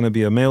critic. It's going to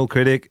be a male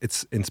critic.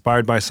 It's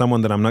inspired by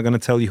someone that I'm not going to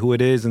tell you who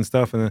it is and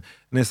stuff. And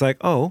it's like,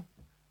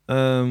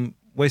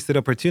 wasted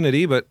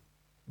opportunity, but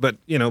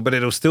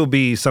it'll still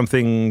be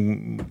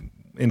something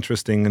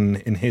interesting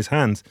in his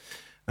hands.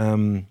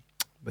 And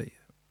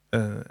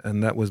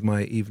that was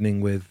my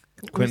evening with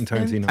Quentin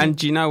Tarantino. And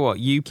do you know what?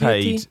 You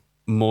paid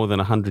more than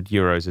 €100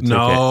 a ticket.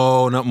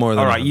 No, not more than.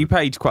 All right, you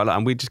paid quite a lot,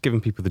 and we're just giving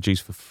people the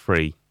juice for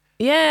free.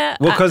 Yeah.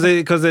 Well, because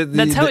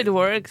that's how it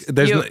works.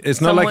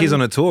 It's not like he's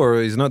on a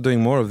tour. He's not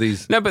doing more of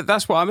these. No, but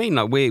that's what I mean.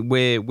 Like we're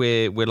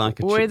like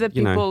we're the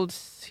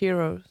people's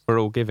heroes. We're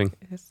all giving.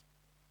 Yes.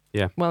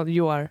 Yeah. Well,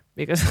 you are,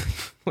 because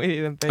we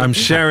didn't pay. I'm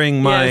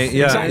sharing my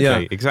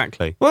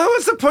exactly. Well,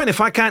 what's the point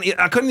if I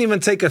couldn't even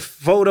take a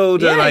photo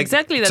to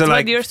exactly. That's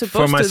what you're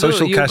supposed for my to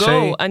social do. You cachet.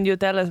 go and you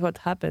tell us what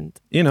happened.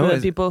 To the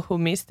people who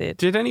missed it.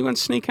 Did anyone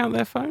sneak out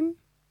their phone?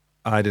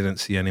 I didn't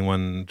see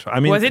anyone try. I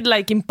mean, was it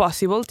like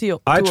impossible to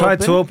I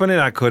tried to open it.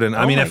 I couldn't.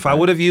 I mean, if I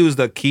would have used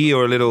a key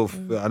or a little,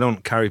 I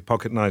don't carry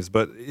pocket knives,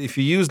 but if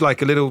you used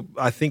like a little,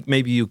 I think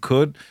maybe you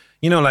could.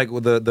 Like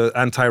with the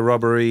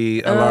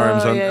anti-robbery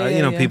alarms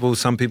on. People.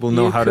 Some people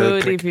know how to.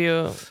 If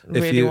you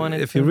really wanted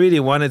to. If you really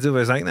wanted to,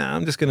 it's like, nah,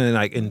 I'm just gonna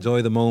like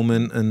enjoy the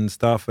moment and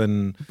stuff.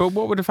 And but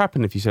what would have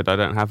happened if you said I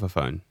don't have a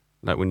phone?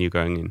 Like when you're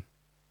going in.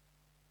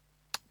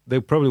 They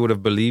probably would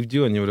have believed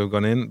you and you would have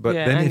gone in. But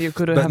then you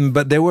could have.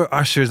 But there were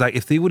ushers. Like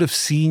if they would have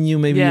seen you,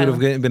 maybe you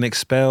would have been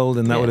expelled,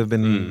 and that would have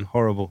been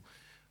horrible.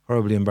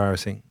 Horribly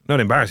embarrassing. Not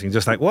embarrassing,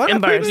 just like, what?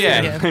 Embarrassing.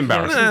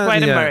 Embarrassing.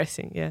 Quite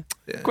embarrassing, yeah.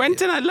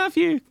 Quentin, I love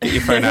you. Get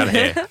your phone out of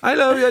here. I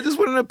love you. I just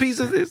wanted a piece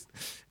of this.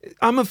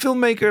 I'm a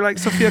filmmaker like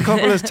Sofia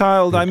Coppola's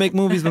child. I make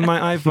movies with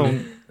my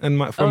iPhone and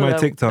my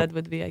TikTok. That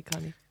would be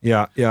iconic.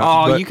 Yeah.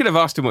 Oh, you could have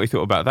asked him what he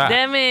thought about that.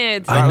 Damn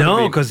it. I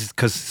know, because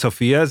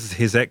Sofia's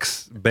his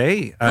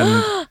ex-bae.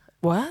 And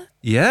what?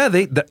 Yeah,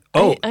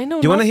 I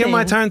know you want to hear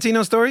my nothing.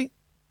 Tarantino story?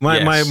 My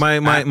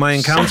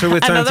encounter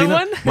with Tarantino. Another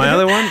one? My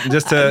other one?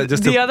 Just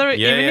the other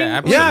evening?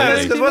 absolutely.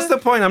 Yeah, because what's the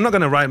point? I'm not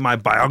going to write my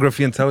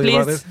biography and tell you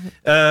about this.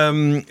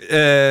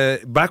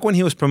 Back when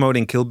he was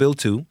promoting Kill Bill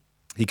 2,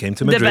 he came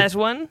to Madrid. The best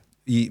one?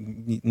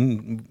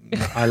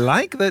 I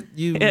like that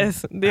you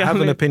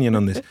have an opinion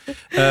on this.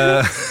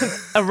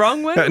 A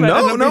wrong one?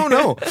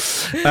 No.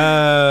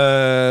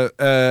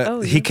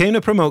 He came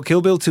to promote Kill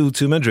Bill 2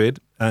 to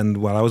Madrid, and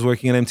while I was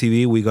working at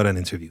MTV, we got an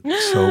interview.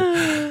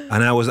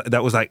 And I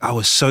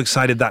was so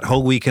excited that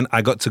whole weekend.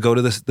 I got to go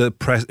to the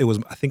press.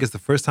 I think it's the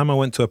first time I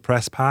went to a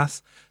press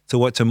pass to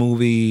watch a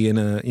movie in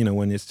a,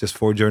 when it's just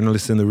 4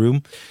 journalists in the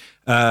room.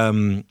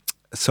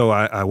 So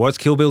I watched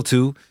Kill Bill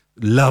 2,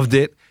 loved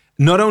it.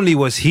 Not only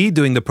was he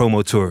doing the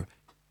promo tour,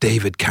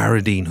 David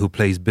Carradine, who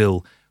plays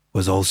Bill,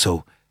 was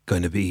also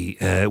going to be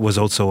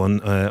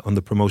on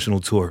the promotional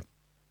tour.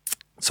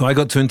 So I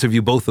got to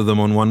interview both of them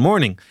on one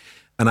morning,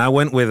 and I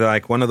went with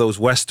like one of those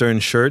Western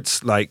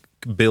shirts like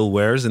Bill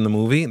wears in the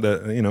movie.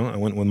 I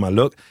went with my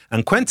look.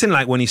 And Quentin,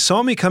 like when he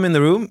saw me come in the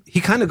room,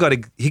 he kind of got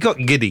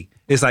giddy.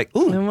 It's like,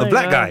 ooh, a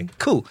black guy,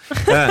 cool.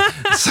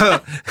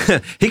 So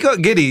he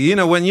got giddy.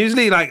 When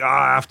usually like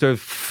after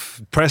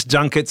press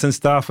junkets and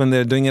stuff, and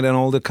they're doing it in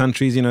all the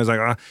countries, it's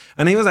like,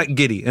 and he was like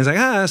giddy. It's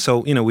like, so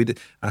we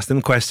asked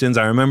him questions.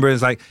 I remember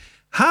it's like,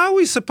 how are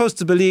we supposed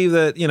to believe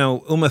that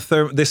Uma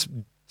Thurman, this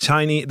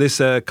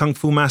kung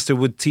fu master,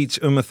 would teach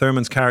Uma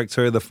Thurman's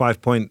character the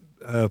 5-point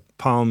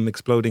palm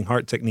exploding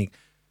heart technique?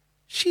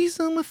 She's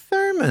Uma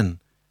Thurman.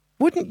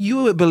 Wouldn't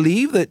you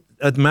believe that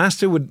a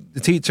master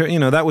would teach her?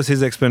 That was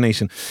his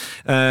explanation.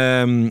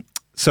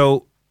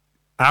 So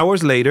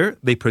hours later,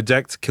 they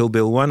project Kill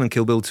Bill 1 and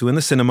Kill Bill 2 in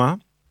the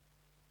cinema.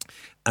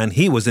 And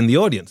he was in the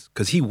audience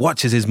because he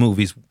watches his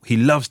movies. He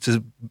loves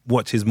to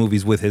watch his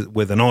movies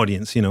with an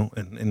audience,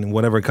 in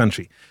whatever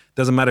country.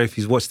 Doesn't matter if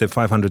he's watched it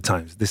 500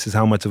 times. This is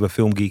how much of a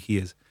film geek he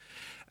is.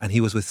 And he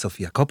was with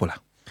Sofia Coppola.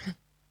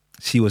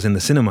 She was in the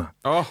cinema.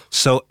 Oh.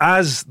 So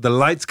as the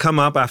lights come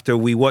up after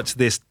we watch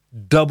this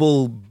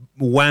double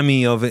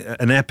whammy of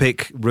an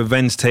epic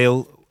revenge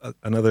tale,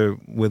 another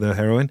with a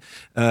heroine,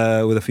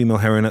 with a female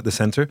heroine at the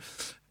center,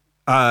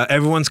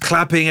 everyone's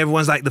clapping.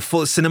 Everyone's like, the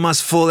full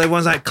cinema's full.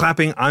 Everyone's like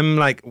clapping. I'm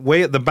like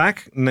way at the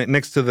back,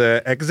 next to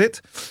the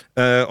exit,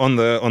 on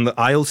the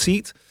aisle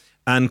seat.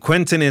 And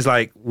Quentin is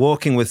like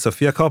walking with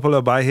Sofia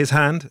Coppola by his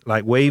hand,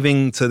 like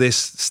waving to this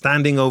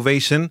standing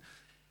ovation.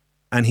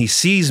 And he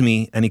sees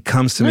me, and he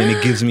comes to me, and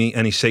he gives me,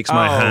 and he shakes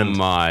my hand. Oh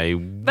my!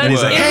 And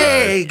he's like,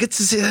 "Hey, good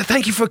to see you.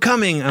 Thank you for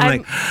coming." I'm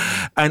like,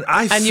 and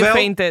I felt, you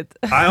fainted.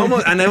 I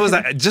almost, and it was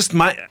like just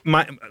my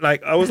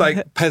like I was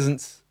like,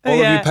 peasants, all of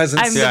you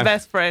peasants. I'm the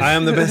best friend. I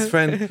am the best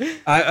friend.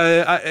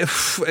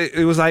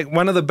 It was like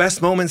one of the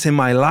best moments in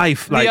my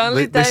life. Like the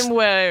only time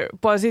where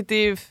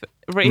positive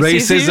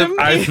racism.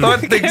 I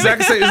thought the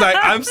exact same.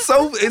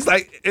 It's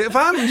like if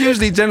I'm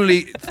usually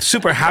generally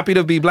super happy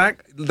to be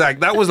black, like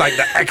that was like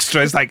the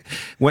extra. It's like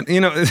when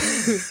it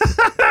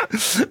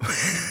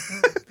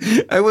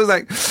was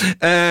like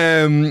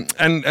and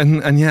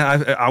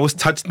yeah, I was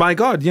touched by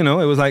God. It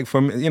was like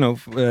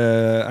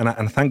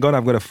and thank God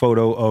I've got a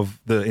photo of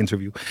the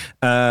interview,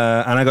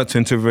 and I got to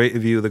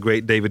interview the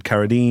great David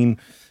Carradine.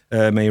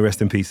 May he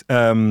rest in peace.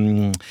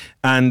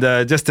 And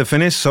just to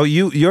finish, so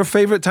your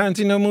favorite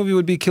Tarantino movie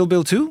would be Kill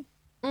Bill 2?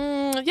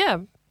 Yeah,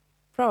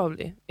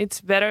 probably.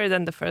 It's better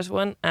than the first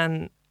one,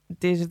 and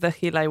this is the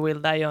hill I will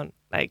die on.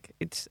 Like,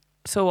 it's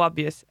so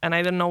obvious, and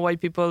I don't know why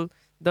people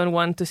don't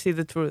want to see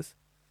the truth.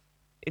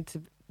 It's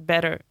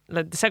better.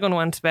 Like, the second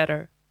one's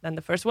better than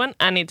the first one,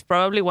 and it's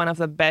probably one of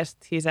the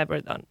best he's ever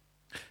done.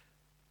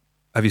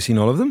 Have you seen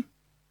all of them?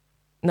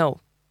 No.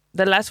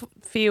 The last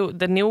few,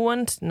 the new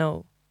ones,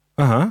 no.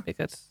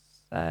 Because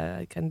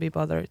I can't be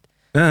bothered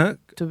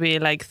to be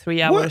like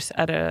 3 hours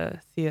at a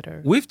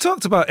theater. We've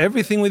talked about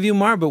everything with you,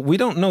 Mar, but we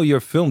don't know your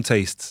film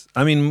tastes.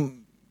 I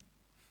mean,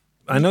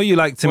 I know you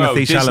like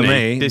Timothée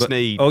Chalamet.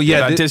 Disney. But,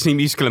 that Disney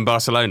musical in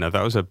Barcelona.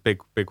 That was a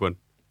big one.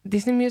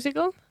 Disney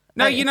musical?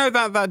 No, you know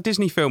that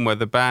Disney film where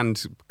the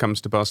band comes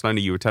to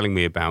Barcelona you were telling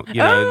me about?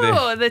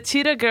 The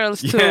Cheetah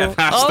Girls too. Yeah,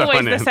 that's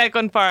always the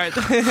second part.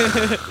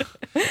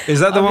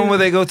 Is that the one where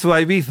they go to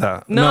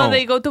Ibiza? No,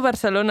 they go to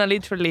Barcelona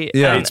literally.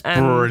 Yeah, it's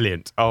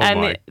brilliant. Oh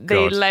my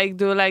God. And they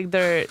do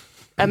their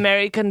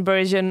American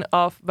version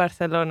of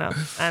Barcelona,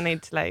 and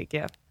it's like,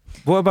 yeah.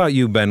 What about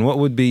you, Ben? What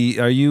would be?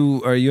 Are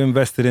you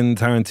invested in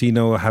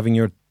Tarantino? Having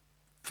your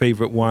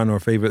favorite one or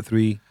favorite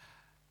 3?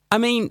 I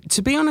mean,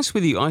 to be honest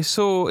with you, I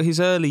saw his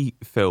early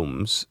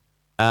films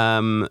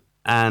and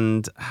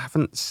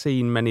haven't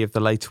seen many of the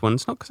later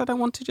ones. Not because I don't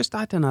want to, just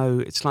I don't know.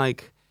 It's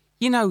like,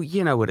 you know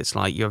what it's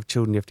like. You have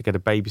children, you have to get a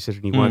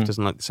babysitter, and your wife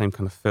doesn't like the same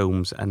kind of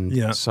films.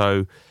 And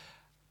so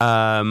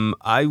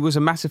I was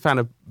a massive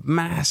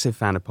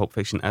fan of Pulp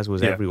Fiction, as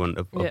was everyone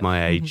of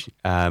my age,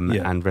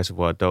 and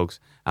Reservoir Dogs.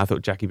 I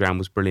thought Jackie Brown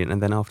was brilliant,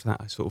 and then after that,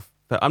 I sort of.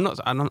 But I'm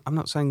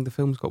not saying the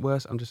films got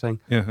worse. I'm just saying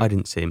I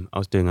didn't see him. I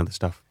was doing other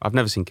stuff. I've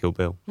never seen Kill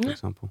Bill, for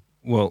example.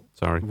 Well,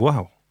 sorry.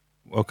 Wow.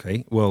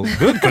 Okay. Well,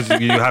 good because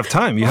you have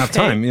time. You have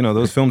time.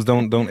 Those films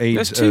don't age.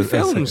 There's 2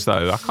 films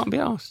though. I can't be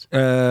asked.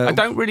 I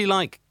don't really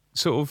like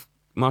sort of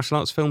martial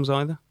arts films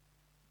either.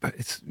 But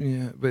it's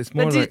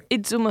more like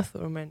it's Uma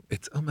Thurman.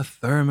 It's Uma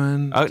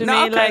Thurman. To me,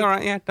 okay, all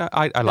right. Yeah,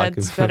 I like him.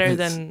 That's better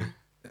than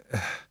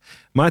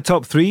my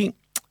top 3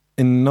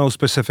 in no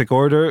specific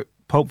order.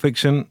 Pulp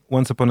Fiction,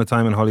 Once Upon a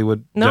Time in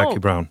Hollywood, Jackie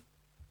Brown.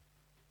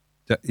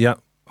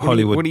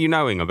 Hollywood. What are you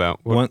knowing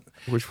about?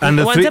 Which one?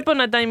 And Once Upon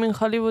a Time in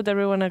Hollywood,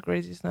 everyone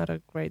agrees it's not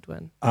a great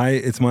one.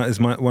 It's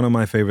one of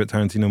my favorite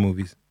Tarantino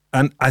movies.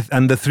 And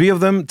the 3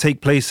 of them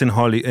take place in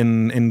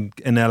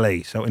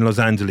LA, so in Los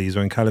Angeles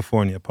or in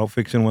California. Pulp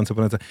Fiction, Once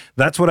Upon a Time.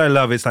 That's what I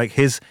love. It's like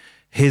his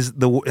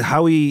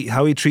how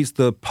he treats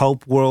the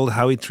pulp world,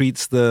 how he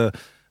treats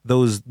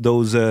those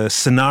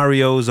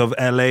scenarios of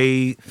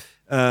LA,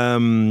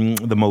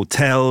 the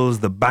motels,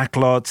 the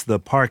backlots, the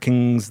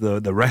parkings,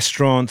 the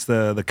restaurants,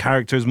 the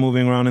characters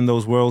moving around in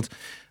those worlds.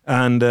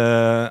 And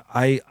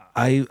I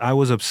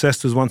was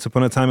obsessed with Once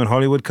Upon a Time in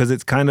Hollywood because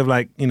it's kind of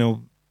like,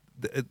 I'm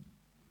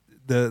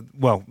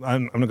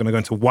not going to go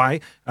into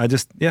why.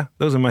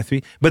 Those are my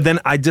three. But then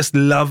I just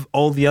love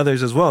all the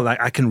others as well.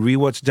 Like I can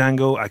rewatch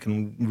Django, I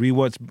can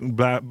rewatch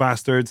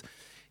Bastards,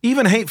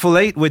 even Hateful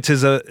Eight, which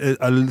is a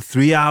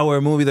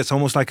 3-hour movie that's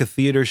almost like a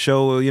theater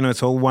show.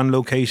 It's all one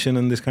location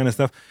and this kind of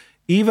stuff.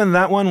 Even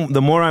that one,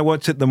 the more I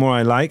watch it, the more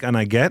I like and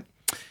I get.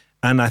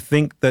 And I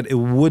think that it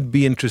would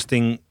be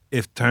interesting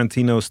if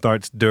Tarantino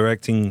starts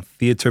directing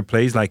theater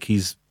plays like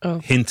he's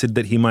hinted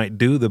that he might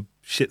do. The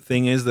shit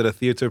thing is that a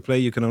theater play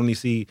you can only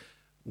see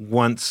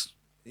once,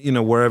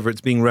 wherever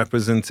it's being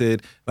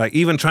represented. Like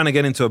even trying to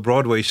get into a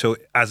Broadway show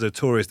as a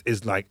tourist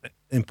is like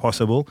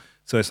impossible.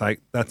 So it's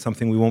like, that's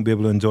something we won't be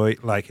able to enjoy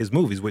like his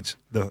movies, which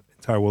the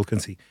entire world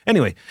can see.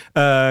 Anyway,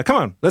 come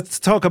on,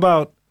 let's talk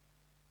about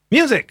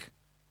music.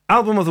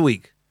 Album of the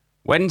week.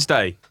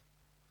 Wednesday.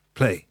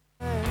 Play.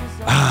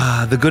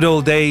 The good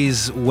old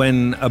days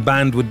when a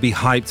band would be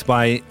hyped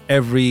by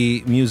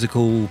every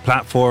musical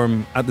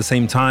platform at the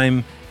same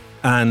time,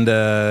 and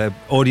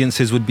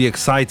audiences would be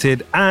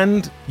excited,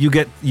 and you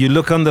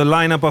look on the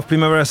lineup of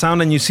Primavera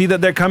Sound and you see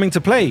that they're coming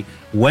to play.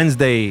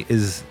 Wednesday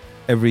is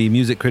every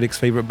music critic's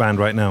favorite band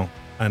right now,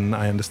 and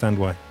I understand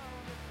why.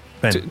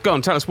 Ben. Go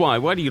on, tell us why.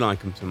 Why do you like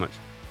them so much?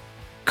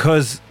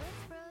 Because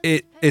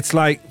it's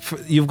like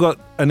you've got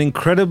an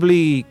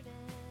incredibly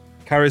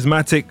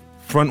charismatic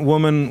front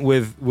woman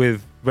with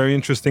very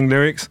interesting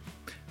lyrics,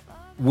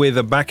 with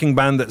a backing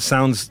band that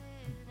sounds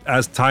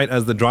as tight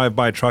as the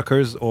Drive-By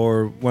Truckers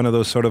or one of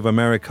those sort of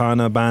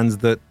Americana bands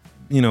that,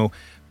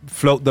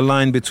 float the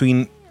line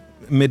between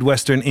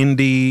Midwestern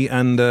indie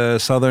and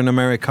Southern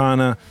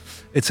Americana.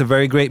 It's a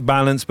very great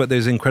balance, but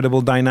there's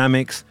incredible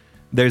dynamics.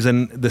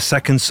 The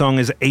second song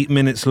is 8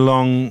 minutes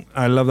long.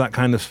 I love that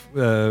kind of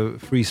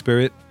free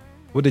spirit.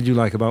 What did you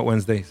like about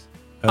Wednesdays?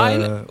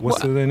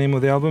 What's the name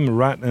of the album?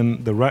 Rat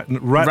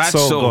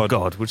Soul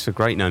God, which is a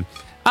great name.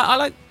 I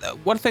like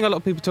one thing a lot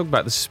of people talk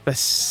about, the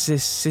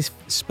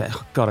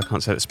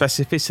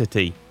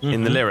specificity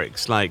in the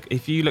lyrics. Like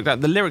if you look at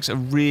the lyrics are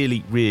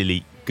really,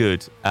 really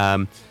good.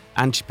 And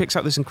she picks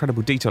up this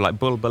incredible detail, like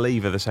Bull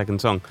Believer, the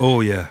second song.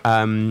 Oh yeah.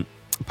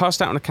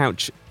 Passed out on a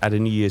couch at a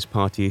New Year's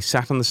party,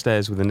 sat on the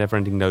stairs with a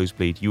never-ending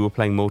nosebleed. You were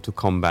playing Mortal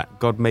Kombat.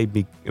 God make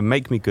me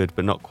good,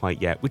 but not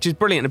quite yet, which is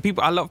brilliant. And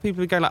a lot of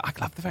people go like, I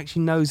love the fact she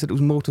knows that it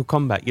was Mortal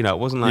Kombat. It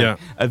wasn't like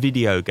a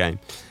video game.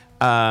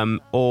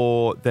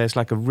 Or there's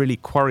like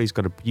Quarry's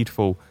got a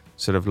beautiful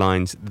sort of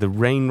lines. The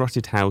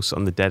rain-rotted house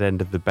on the dead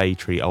end of the bay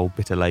tree, old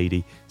bitter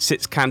lady,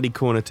 sits candy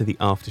corner to the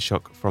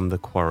aftershock from the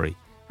quarry.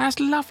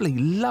 That's lovely,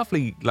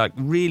 lovely, like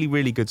really,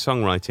 really good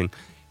songwriting.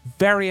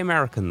 Very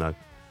American though.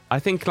 I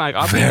think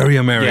very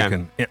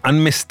American,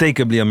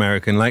 unmistakably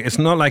American. Like it's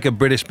not like a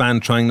British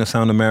band trying to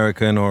sound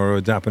American or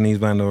a Japanese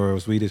band or a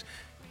Swedish.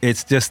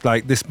 It's just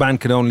like this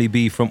band could only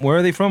be from, where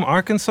are they from?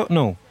 Arkansas?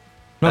 No,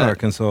 not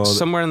Arkansas.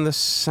 Somewhere in the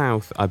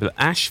south, I believe.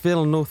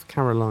 Asheville, North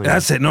Carolina.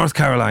 That's it, North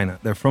Carolina.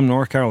 They're from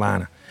North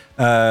Carolina.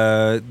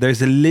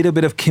 There's a little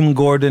bit of Kim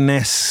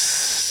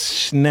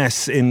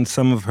Gordon-ness in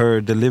some of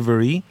her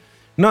delivery.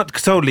 Not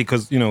totally,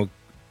 because,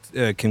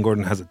 Kim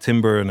Gordon has a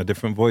timbre and a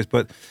different voice,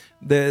 but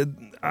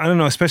I don't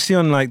know, especially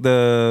on like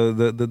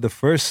the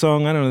first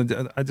song, I don't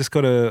know, I just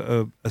got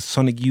a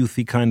Sonic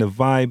Youthy kind of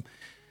vibe.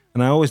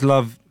 And I always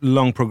love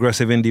long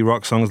progressive indie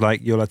rock songs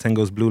like Yo La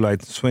Tengo's Blue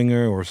Light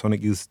Swinger or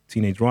Sonic Youth's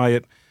Teenage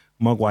Riot,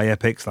 Mogwai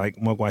epics like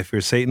Mogwai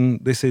Fear Satan.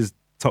 This is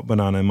top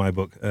banana in my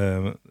book,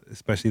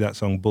 especially that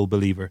song Bull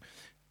Believer.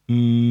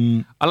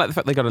 I like the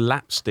fact they got a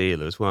lap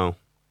steel as well,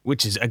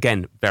 which is,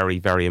 again, very,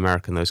 very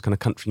American, those kind of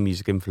country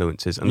music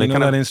influences. And they know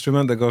that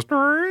instrument that goes...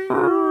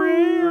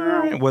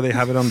 where they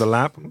have it on the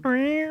lap? It's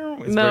very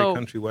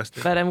country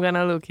western. But I'm going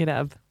to look it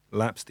up.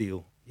 Lap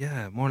steel.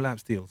 Yeah, more lap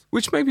steels.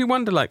 Which made me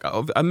wonder,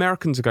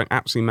 Americans are going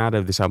absolutely mad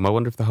over this album. I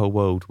wonder if the whole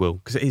world will,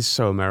 because it is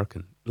so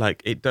American.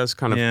 Like, it does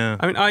kind of... Yeah.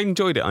 I mean, I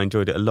enjoyed it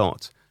a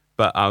lot,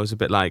 but I was a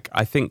bit like,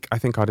 I think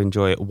I'd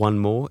enjoy it one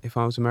more if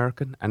I was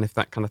American, and if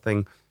that kind of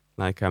thing,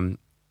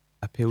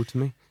 appealed to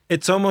me.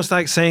 It's almost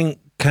like saying,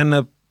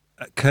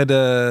 could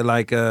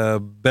a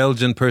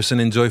Belgian person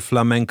enjoy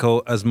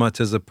flamenco as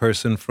much as a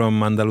person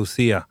from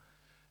Andalusia?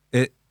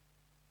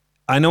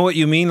 I know what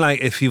you mean. Like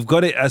if you've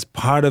got it as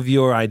part of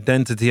your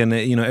identity, and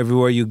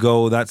everywhere you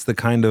go, that's the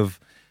kind of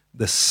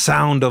the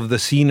sound of the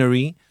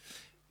scenery.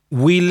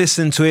 We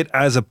listen to it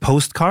as a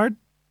postcard.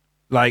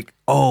 Like,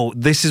 oh,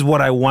 this is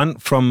what I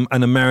want from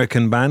an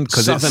American band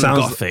because it sounds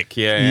Gothic.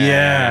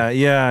 Yeah.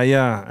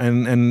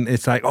 And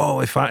it's like, oh,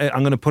 if I'm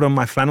going to put on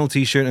my flannel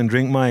t-shirt and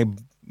drink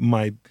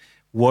my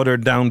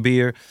watered down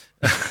beer.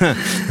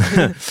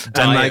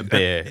 Diet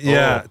beer.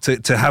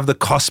 To have the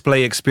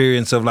cosplay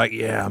experience of like,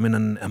 I'm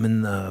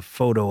in the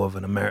photo of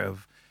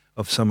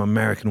of some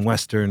American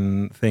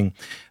Western thing.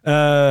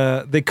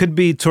 They could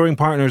be touring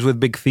partners with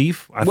Big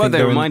Thief. I think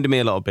they reminded me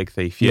a lot of Big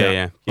Thief.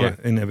 Yeah.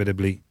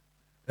 Inevitably.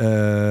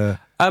 I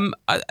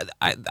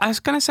was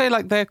going to say,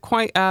 like, they're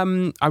quite. I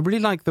really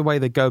like the way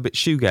they go a bit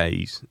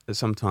shoegaze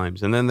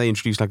sometimes, and then they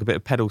introduce like a bit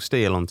of pedal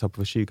steel on top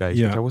of a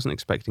shoegaze, which I wasn't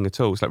expecting at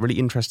all. It's like really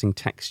interesting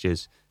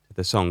textures to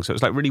the song. So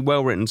it's like really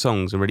well written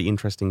songs and really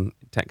interesting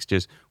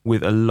textures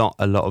with a lot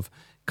of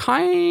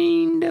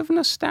kind of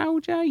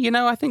nostalgia. You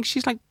know, I think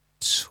she's like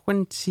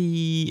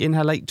 20 in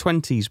her late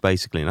 20s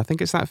basically, and I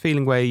think it's that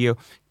feeling where you're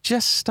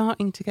just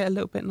starting to get a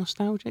little bit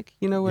nostalgic.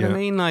 You know what I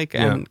mean? Like,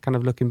 and kind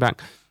of looking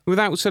back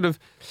without sort of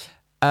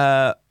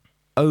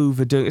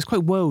overdoing. It's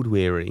quite world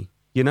weary,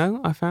 you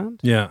know, I found.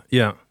 Yeah.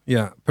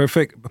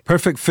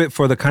 Perfect fit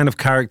for the kind of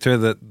character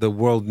that the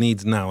world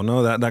needs now.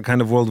 No, that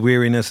kind of world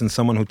weariness and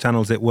someone who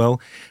channels it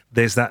well.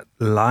 There's that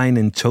line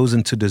in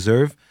Chosen to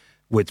Deserve,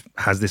 which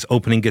has this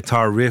opening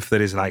guitar riff that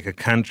is like a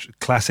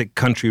classic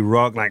country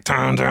rock, like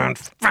dun, dun,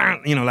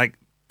 dun, you know, like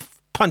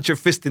punch your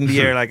fist in the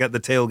air, like at the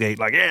tailgate,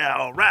 like, yeah,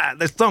 all right,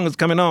 this song is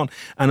coming on.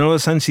 And all of a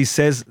sudden she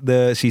sings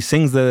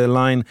the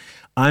line,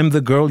 "I'm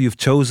the girl you've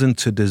chosen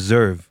to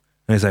deserve."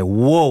 And it's like,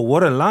 whoa,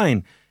 what a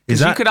line.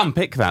 Because you could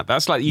unpick that.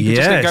 That's like, you could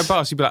just go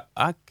past, you'd be like,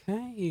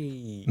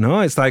 okay.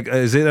 No, it's like,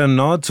 is it a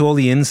nod to all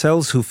the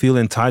incels who feel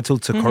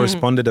entitled to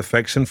corresponded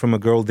affection from a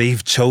girl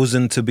they've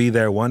chosen to be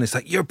their one? It's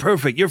like, you're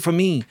perfect, you're for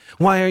me.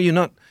 Why are you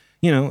not,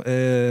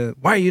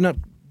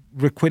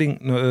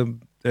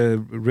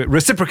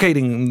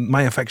 reciprocating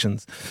my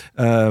affections?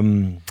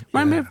 Remind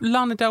me of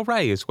Lana Del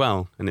Rey as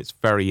well, and it's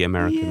very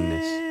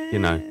Americanness, you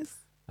know.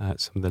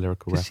 Some of the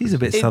lyrical references. She's a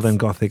bit Southern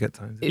Gothic at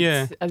times.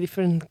 It's a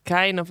different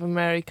kind of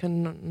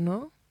American,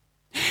 no?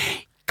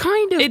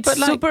 Kind of.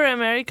 It's super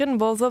American,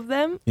 both of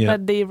them,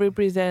 but they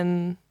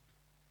represent,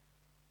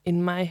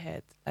 in my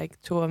head,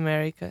 like two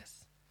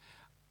Americas.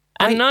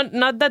 And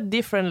not that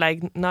different,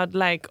 like, not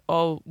like,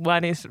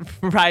 one is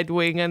right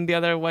wing and the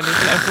other one is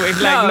left wing,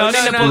 like, not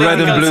in a political red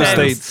and blue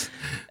sense. states.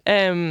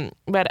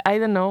 But I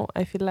don't know,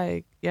 I feel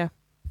like,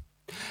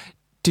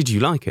 Did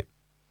you like it?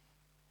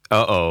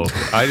 Uh-oh.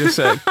 I just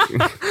said...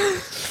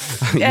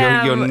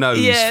 your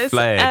nose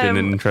flared in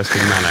an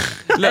interesting manner.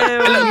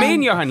 Look, me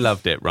and Johann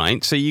loved it,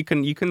 right? So you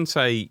can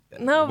say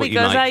no, what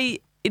because you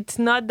like. it's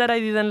not that I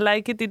didn't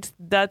like it. It's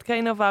that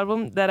kind of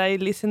album that I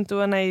listen to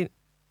and I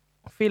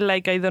feel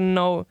like I don't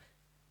know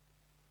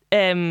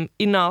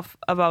enough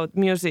about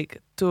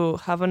music to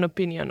have an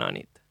opinion on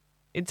it.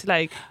 It's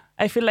like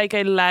I feel like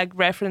I lack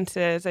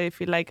references. I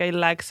feel like I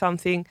lack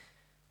something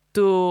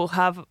to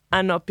have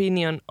an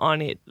opinion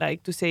on it,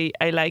 like to say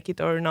I like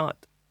it or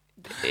not.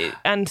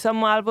 And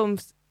some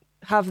albums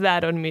have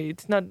that on me.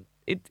 It's not.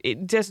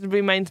 It just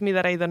reminds me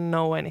that I don't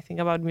know anything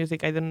about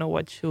music. I don't know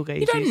what shoegaze is.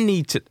 You don't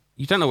need to.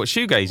 You don't know what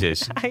shoegaze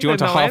is. Do you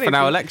want a an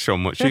hour lecture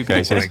on what shoegaze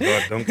is? Oh my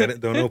God! Don't get it.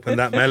 Don't open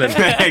that melon.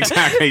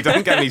 Exactly.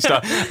 Don't get me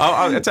started.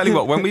 I'll tell you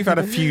what. When we've had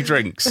a few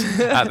drinks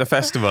at the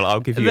festival, I'll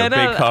give you a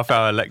big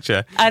half-hour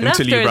lecture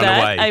until you run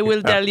away. I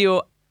will tell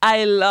you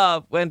I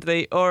love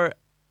Wednesday or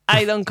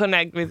I don't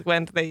connect with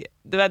Wednesday,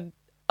 but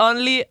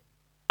only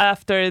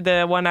after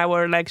the 1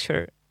 hour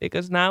lecture.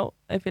 Because now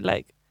I feel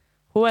like,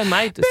 who am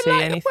I to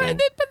say anything?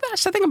 But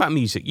that's the thing about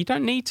music. You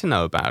don't need to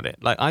know about it.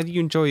 Like, either you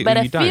enjoy it but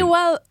or you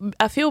don't.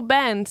 A few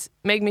bands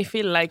make me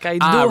feel like I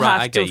do have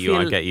I to get you,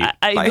 feel... I get you.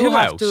 I like, do who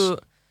have else? to...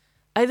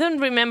 I don't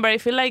remember. I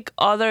feel like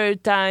other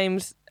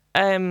times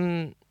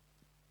bands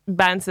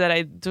that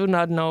I do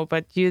not know,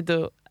 but you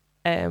do,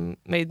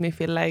 made me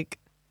feel like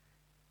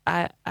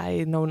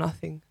I know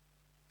nothing.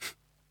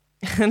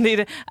 and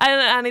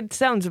it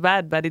sounds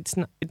bad, but it's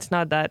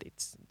not that.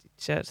 It's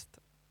just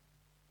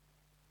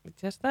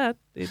that.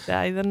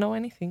 I don't know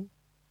anything.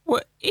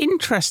 Well,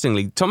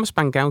 interestingly, Thomas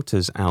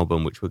Bangalter's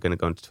album, which we're going to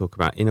go on to talk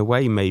about, in a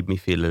way made me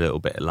feel a little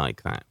bit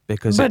like that.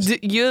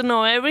 But you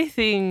know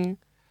everything.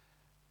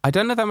 I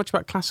don't know that much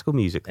about classical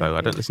music, though. Okay.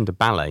 I don't listen to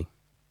ballet,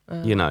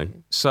 you know.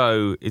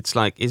 So it's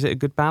like, is it a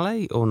good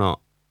ballet or not?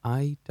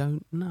 I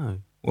don't know.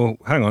 Well,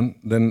 hang on.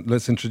 Then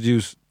let's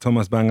introduce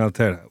Thomas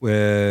Bangalter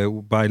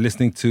by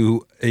listening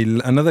to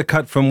another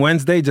cut from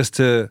Wednesday just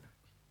to...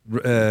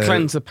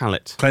 cleanse the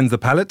palate. Cleanse the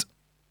palate,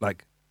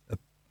 like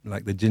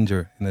the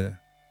ginger in a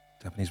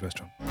Japanese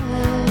restaurant.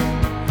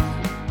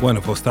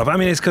 Wonderful stuff. I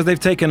mean, it's because they've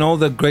taken all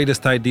the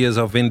greatest ideas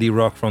of indie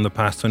rock from the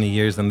past 20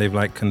 years and they've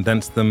like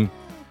condensed them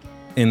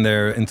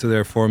into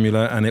their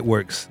formula, and it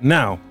works.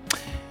 Now,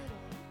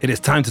 it is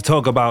time to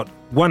talk about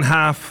one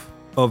half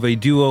of a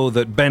duo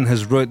that Ben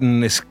has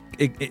written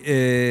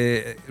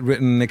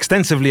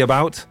extensively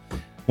about.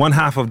 One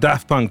half of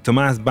Daft Punk,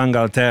 Thomas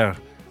Bangalter,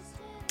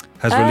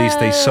 has released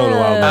a solo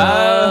album.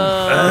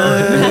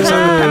 It's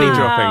like a penny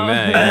dropping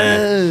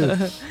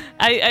there.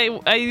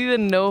 I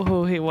didn't know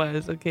who he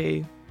was.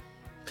 Okay.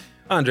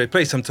 Andre,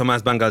 play some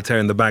Thomas Bangalter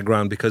in the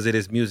background because it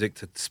is music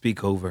to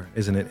speak over,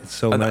 isn't it? It's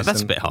so nice.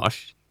 That's a bit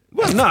harsh.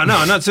 Well, no,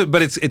 not so,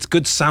 but it's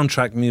good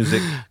soundtrack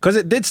music because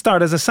it did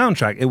start as a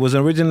soundtrack. It was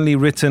originally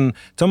written.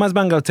 Thomas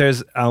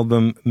Bangalter's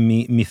album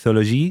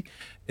Mythologie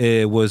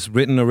was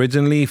written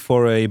originally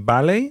for a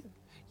ballet.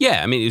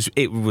 Yeah, I mean,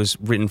 it was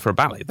written for a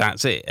ballet.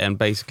 That's it. And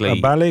basically...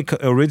 A ballet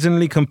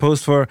originally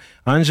composed for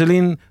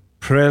Angeline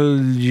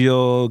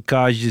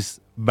Preliocage's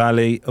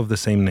ballet of the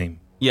same name.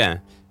 Yeah,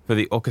 for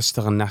the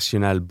Orchestre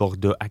National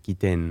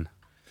Bordeaux-Aquitaine.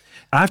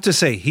 I have to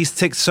say, he's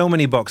ticked so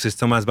many boxes,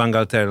 Thomas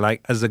Bangalter.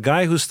 Like, as a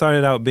guy who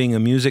started out being a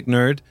music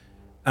nerd,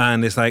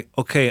 and it's like,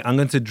 okay, I'm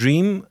going to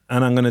dream,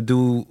 and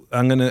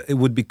it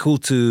would be cool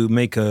to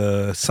make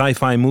a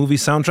sci-fi movie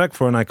soundtrack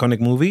for an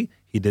iconic movie.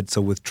 He did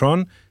so with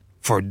Tron,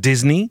 for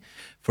Disney,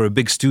 for a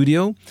big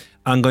studio.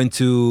 I'm going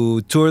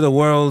to tour the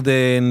world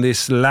in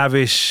this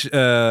lavish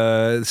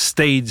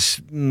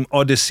stage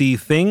odyssey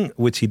thing,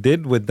 which he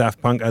did with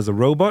Daft Punk as a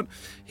robot.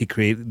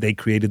 They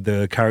created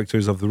the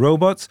characters of the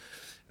robots.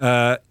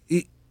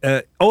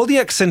 All the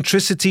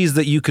eccentricities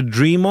that you could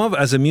dream of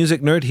as a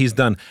music nerd, he's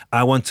done.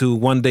 I want to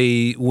one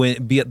day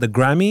be at the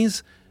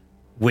Grammys,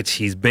 which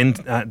he's been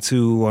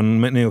to on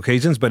many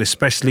occasions, but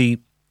especially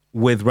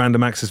with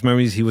Random Access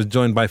Memories, he was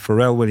joined by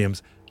Pharrell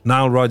Williams,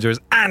 Nile Rodgers,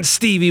 and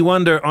Stevie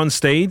Wonder on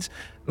stage.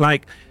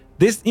 Like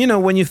this,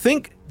 when you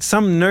think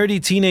some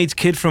nerdy teenage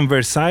kid from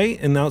Versailles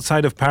and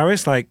outside of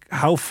Paris, like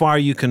how far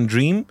you can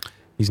dream.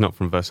 He's not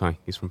from Versailles.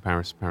 He's from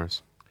Paris.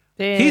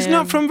 Damn. He's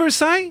not from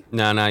Versailles?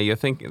 No, you're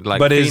thinking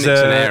like Phoenix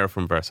and Air are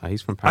from Versailles.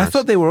 He's from Paris. I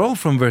thought they were all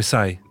from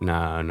Versailles.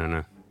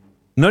 No.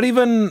 Not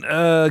even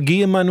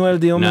Guy Emmanuel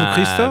Diom and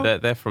Christo?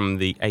 They're from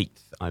the 8th,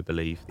 I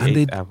believe.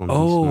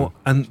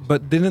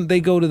 But didn't they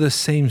go to the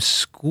same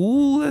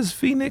school as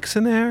Phoenix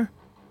and Air?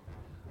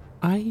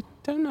 I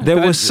don't know. There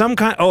was some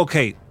kind.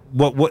 Okay,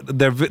 what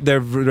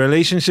their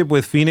relationship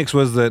with Phoenix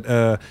was that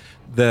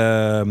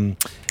the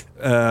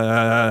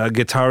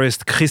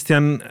guitarist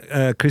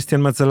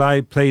Christian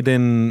Mazzalai played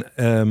in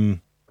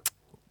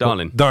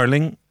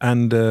Darling,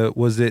 and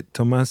was it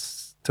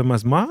Thomas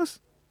Mars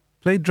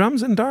played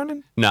drums in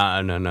Darling?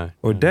 No.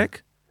 Or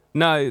Deck?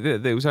 No,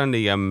 there was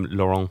only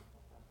Laurent.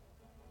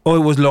 Oh, it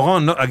was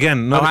Laurent. Not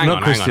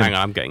Christian. Hang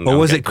on. I'm getting. Or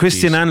was it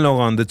Christian and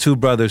Laurent, the two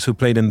brothers who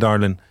played in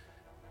Darling?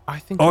 I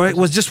think. Or it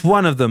was just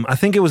one of them. I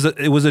think it was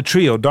a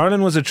trio.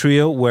 Darlin was a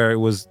trio where it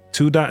was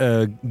two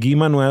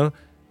Guy-Man,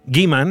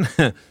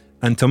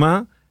 and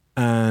Thomas,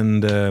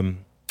 and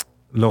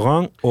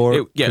Laurent.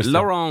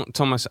 Laurent,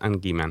 Thomas, and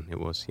Guy-Man. It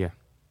was, yeah.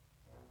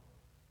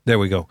 There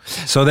we go.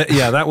 So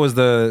that was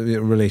the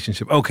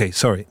relationship. Okay,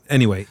 sorry.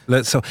 Anyway,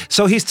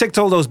 so he's ticked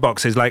all those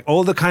boxes, like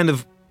all the kind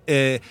of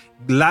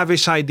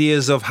lavish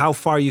ideas of how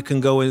far you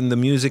can go in the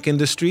music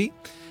industry,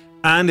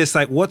 and it's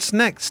like, what's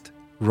next?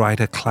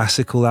 Write a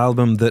classical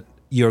album that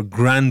your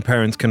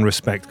grandparents can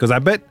respect. Because I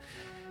bet,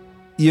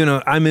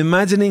 I'm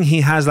imagining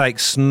he has like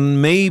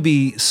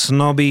maybe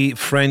snobby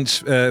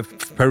French,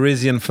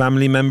 Parisian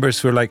family members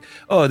who are like,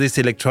 oh, this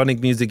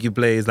electronic music you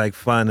play is like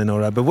fun and all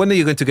that. But when are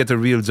you going to get a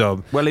real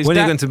job? Well, when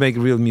are you going to make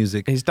real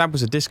music? His dad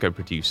was a disco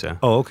producer.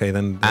 Oh, okay,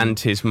 then. And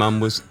his mum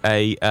was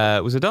a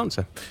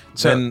dancer.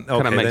 So it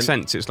kind of makes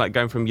sense. It's like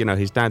going from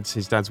his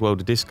dad's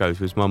world of disco to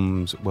his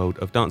mum's world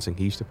of dancing.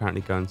 He used to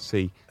apparently go and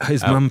see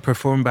his mum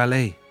perform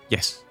ballet.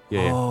 Yes.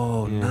 Yeah.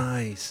 Oh, yeah.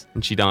 Nice.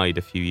 And she died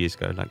a few years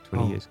ago, like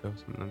 20 years ago or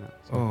something like that.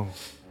 So.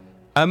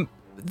 Oh.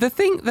 The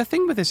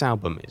thing with this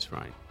album is,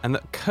 right, and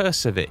the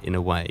curse of it in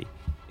a way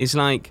is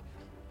like,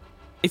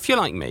 if you're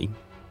like me,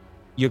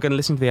 you're going to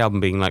listen to the album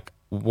being like,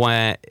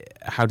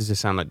 how does this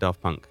sound like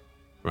Daft Punk?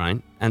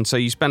 Right? And so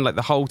you spend like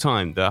the whole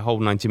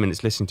 90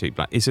 minutes listening to it,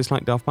 like, is this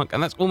like Daft Punk?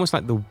 And that's almost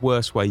like the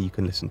worst way you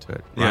can listen to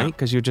it, right?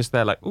 Because you're just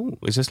there like, oh,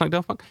 is this like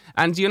Daft Punk?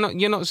 And you're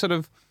not sort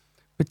of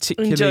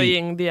particularly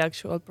enjoying the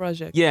actual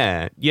project.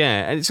 Yeah,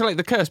 and it's like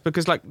the curse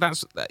because like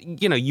that's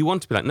you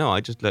want to be like, no, I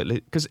just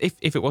because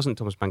if it wasn't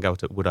Thomas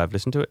Bangalter, would I have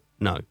listened to it?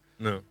 No.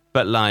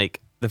 But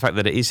like the fact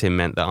that it is him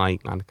meant that I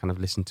kind of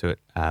listened to it,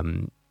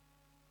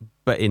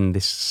 but in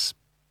this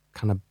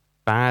kind of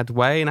bad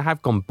way, and I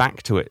have gone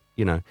back to it,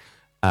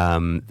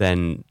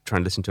 then try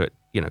and listen to it,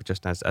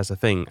 just as a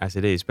thing as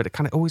it is. But it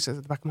kind of always says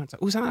at the back of my mind,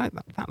 is that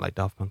like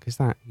Daft Punk? Is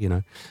that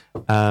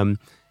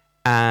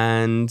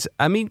And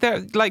I mean,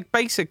 there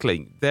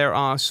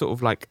are sort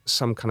of like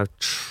some kind of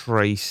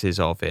traces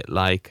of it,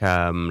 like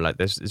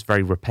there's it's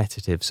very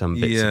repetitive, some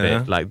bits of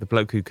it. Like the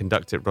bloke who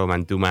conducted,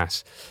 Romain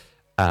Dumas,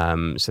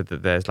 said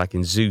that there's like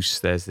in Zeus,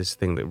 there's this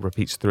thing that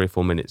repeats 3 or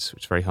 4 minutes,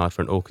 which is very hard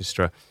for an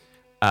orchestra.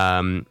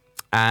 And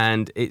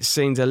it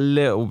seems a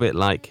little bit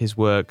like his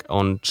work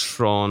on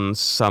Tron,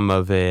 some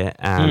of it,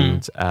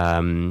 and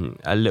a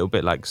little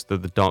bit like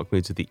the dark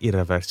moods of the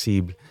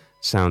Irreversible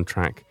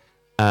soundtrack.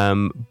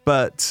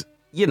 But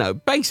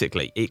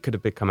basically, it could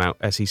have come out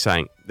as he's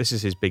saying. This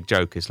is his big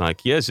joke. It's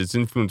like, yes, it's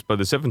influenced by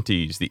the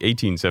 70s, the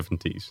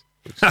 1870s.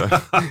 It's very,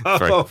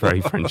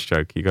 very French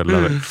joke. You got to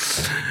love it.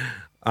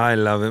 I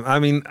love him. I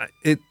mean,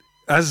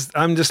 as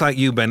I'm just like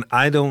you, Ben.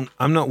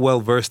 I'm not well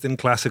versed in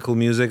classical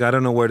music. I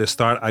don't know where to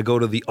start. I go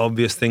to the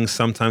obvious things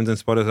sometimes in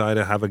Spotify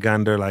to have a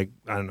gander, like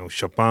I don't know,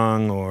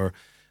 Chopin or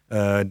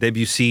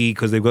Debussy,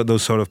 because they've got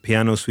those sort of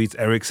piano suites,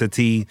 Eric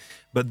Satie.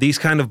 But these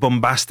kind of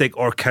bombastic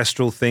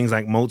orchestral things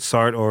like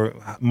Mozart, or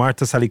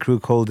Martha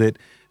Salicru called it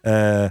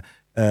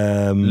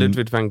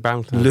Ludwig van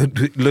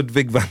Bangalter.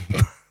 Ludwig van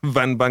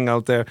Van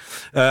Bangalter.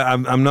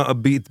 I'm not a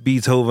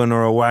Beethoven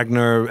or a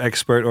Wagner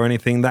expert or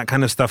anything. That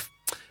kind of stuff,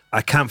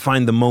 I can't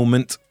find the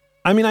moment.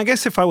 I mean, I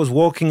guess if I was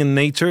walking in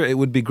nature, it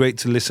would be great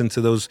to listen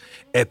to those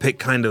epic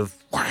kind of...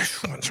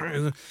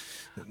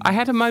 I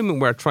had a moment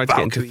where I tried to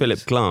get into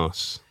Valkyries. Philip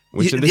Glass.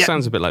 This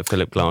sounds a bit like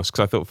Philip Glass,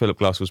 because I thought Philip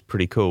Glass was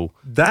pretty cool.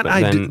 That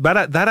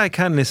I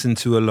can listen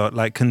to a lot,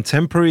 like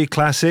contemporary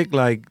classic,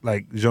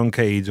 like John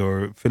Cage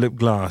or Philip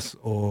Glass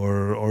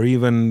or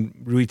even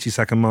Ruichi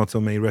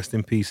Sakamoto, may rest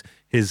in peace,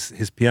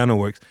 his piano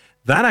works.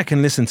 That I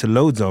can listen to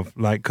loads of,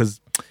 like,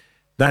 because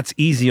that's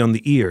easy on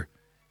the ear.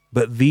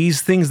 But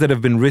these things that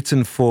have been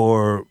written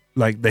for,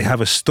 like, they have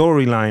a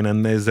storyline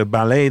and there's a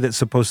ballet that's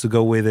supposed to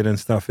go with it and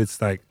stuff.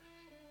 It's like,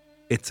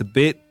 it's a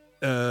bit.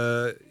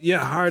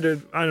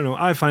 Harder. I don't know.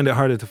 I find it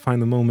harder to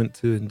find the moment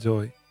to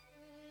enjoy.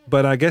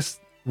 But I guess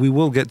we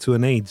will get to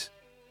an age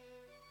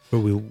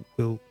where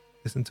we'll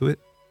listen to it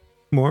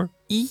more.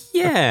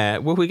 Yeah.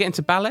 Will we get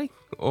into ballet?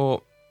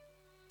 Or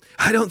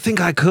I don't think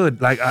I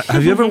could. Like,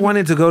 have you ever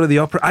wanted to go to the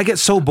opera? I get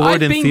so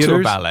bored in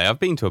theaters. I've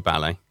been to a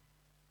ballet.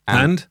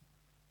 And?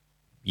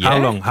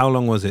 Yeah. How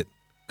long was it?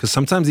 Because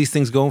sometimes these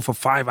things go on for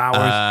 5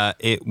 hours.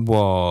 It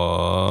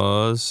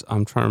was...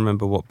 I'm trying to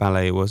remember what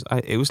ballet it was.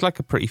 It was like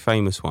a pretty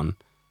famous one.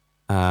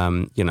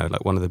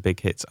 Like one of the big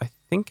hits. I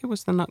think it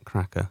was the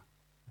Nutcracker.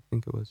 I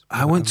think it was.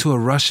 I went to a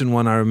Russian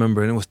one, I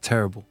remember, and it was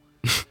terrible.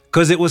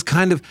 Because it was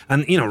kind of...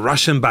 And,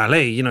 Russian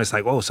ballet, it's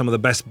like, some of the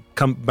best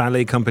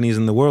ballet companies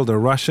in the world are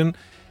Russian.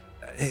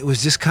 It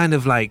was just kind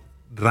of like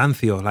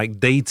rancio, like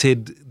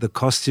dated, the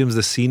costumes,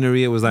 the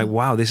scenery. It was like,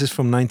 wow, this is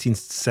from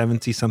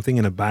 1970 something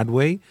in a bad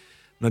way.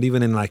 Not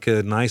even in like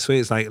a nice way.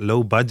 It's like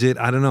low budget.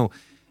 I don't know.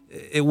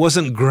 It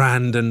wasn't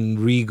grand and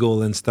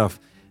regal and stuff.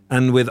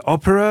 And with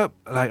opera,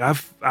 like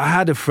I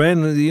had a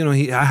friend,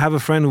 I have a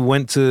friend who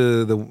went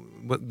to the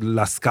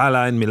La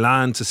Scala in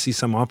Milan to see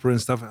some opera and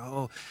stuff.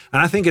 And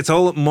I think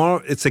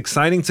it's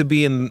exciting to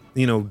be in,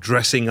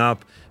 dressing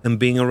up and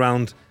being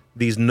around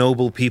these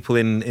noble people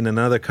in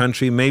another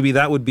country. Maybe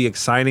that would be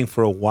exciting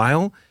for a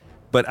while.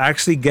 But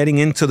actually getting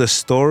into the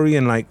story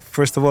and, like,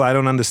 first of all, I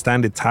don't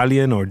understand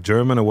Italian or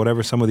German or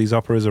whatever some of these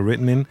operas are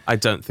written in. I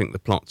don't think the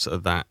plots are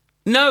that.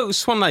 No,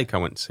 Swan Lake I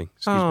went to see.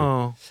 Excuse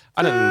me.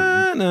 I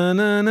don't...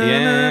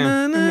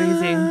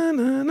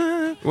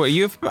 Amazing. What,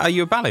 are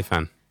you a ballet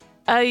fan?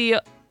 I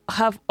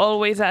have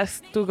always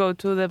asked to go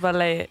to the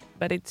ballet,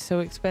 but it's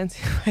so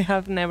expensive. I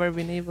have never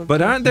been able to.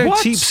 But aren't there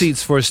cheap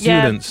seats for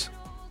students?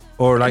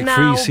 Or, like,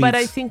 free seats? No, but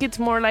I think it's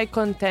more like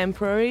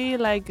contemporary,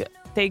 like...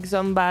 takes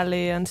on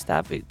ballet and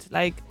stuff. It's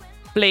like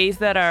plays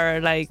that are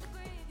like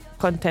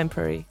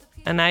contemporary,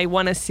 and I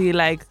want to see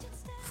like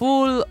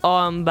full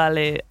on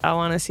ballet. I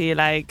want to see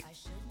like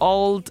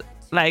old,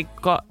 like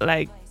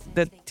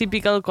the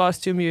typical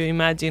costume you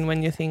imagine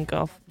when you think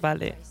of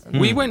ballet.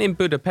 We went in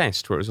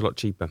Budapest where it was a lot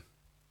cheaper.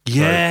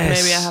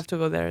 Yes. Maybe I have to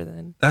go there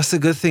then. That's the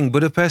good thing.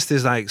 Budapest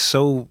is like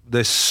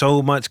there's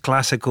so much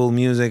classical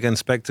music and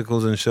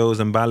spectacles and shows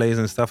and ballets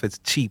and stuff. It's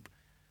cheap.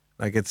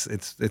 Like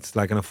it's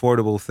like an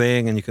affordable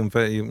thing, and you can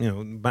pay,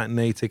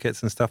 matinee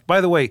tickets and stuff. By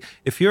the way,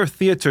 if you're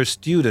theater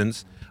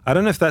students, I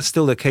don't know if that's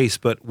still the case,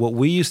 but what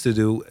we used to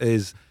do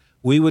is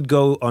we would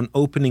go on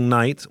opening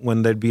night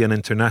when there'd be an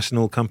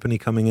international company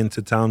coming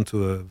into town to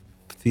a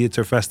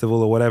theater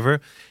festival or whatever.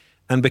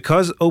 And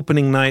because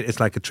opening night is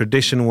like a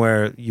tradition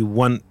where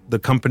the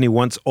company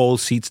wants all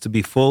seats to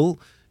be full,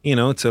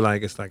 it's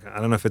like,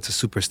 I don't know if it's a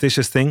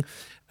superstitious thing.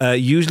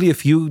 Usually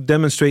if you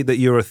demonstrate that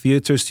you're a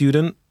theater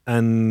student,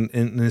 and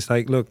it's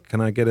like, look,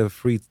 can I get a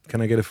free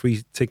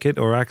ticket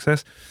or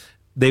access?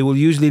 They will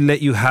usually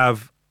let you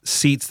have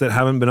seats that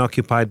haven't been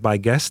occupied by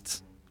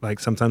guests. Like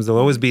sometimes there'll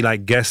always be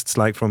like guests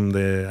like from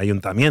the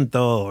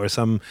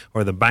ayuntamiento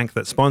or the bank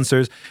that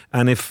sponsors.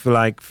 And if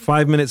like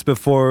 5 minutes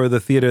before the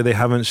theater they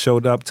haven't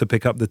showed up to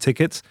pick up the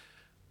tickets,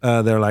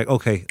 they're like,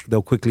 okay,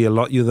 they'll quickly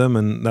allot you them,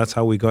 and that's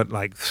how we got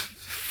like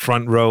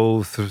front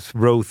row,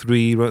 row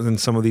 3, and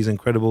some of these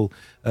incredible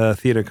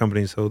theater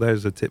companies. So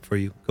there's a tip for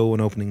you: go on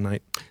opening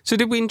night. So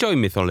did we enjoy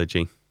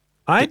Mythology?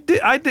 I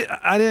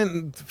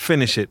didn't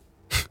finish it.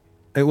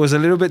 It was a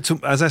little bit too.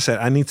 As I said,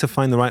 I need to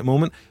find the right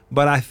moment.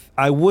 But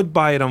I would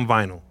buy it on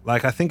vinyl.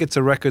 Like I think it's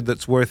a record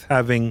that's worth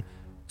having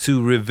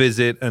to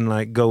revisit and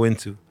like go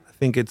into. I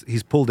think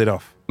he's pulled it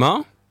off.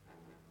 Ma?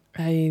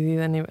 I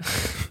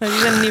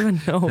didn't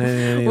even know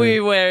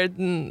we were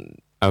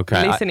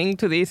listening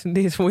to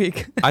this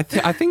week. I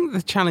think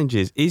the challenge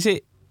is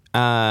it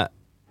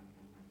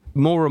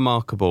more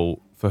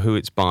remarkable for who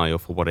it's by or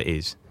for what it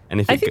is?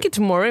 And I think it's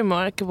more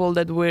remarkable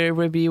that we're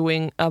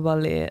reviewing a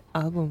ballet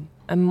album.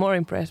 I'm more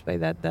impressed by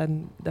that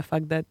than the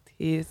fact that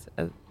he's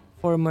a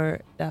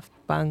former Daft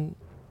Punk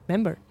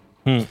member.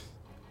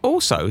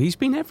 Also, he's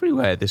been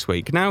everywhere this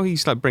week. Now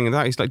he's like bringing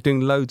that. He's like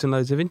doing loads and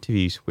loads of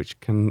interviews, which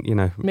can,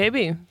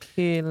 Maybe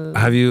he'll.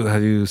 Have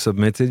you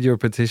submitted your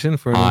petition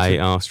for? I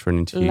asked for an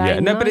interview. Like Yeah,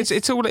 no, but nice.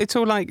 it's all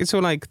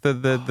like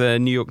the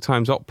New York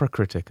Times opera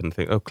critic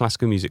and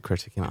classical music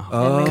critic.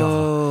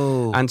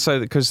 Oh, Wow. And so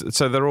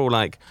they're all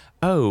like,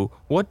 oh,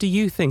 what do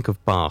you think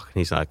of Bach? And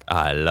he's like,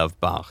 I love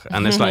Bach.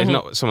 And it's like, it's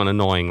not someone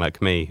annoying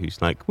like me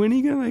who's like, when are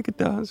you going to make a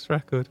dance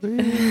record?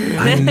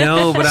 I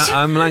know, but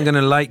I'm not going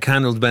to light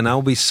candles, Ben.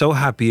 I'll be so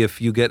happy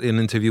if you get an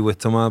interview with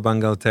Thomas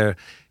Bangalter.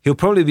 He'll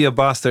probably be a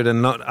bastard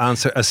and not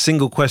answer a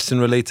single question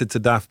related to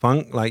Daft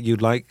Punk like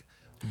you'd like.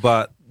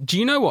 But do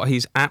you know what?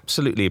 He's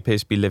absolutely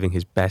appears to be living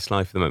his best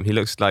life at the moment. He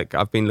looks like,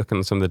 I've been looking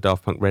at some of the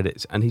Daft Punk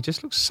Reddits, and he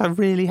just looks so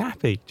really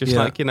happy. Just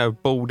like, you know,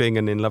 balding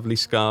and in lovely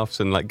scarves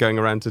and like going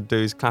around to do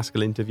his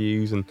classical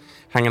interviews and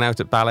hanging out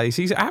at ballets.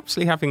 He's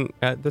absolutely having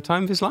the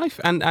time of his life.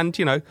 And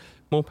you know,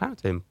 more power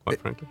to him, quite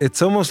frankly.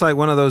 It's almost like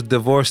one of those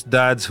divorced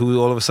dads who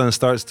all of a sudden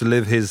starts to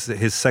live his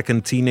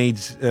second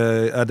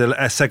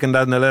second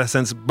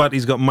adolescence, but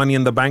he's got money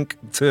in the bank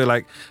to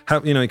like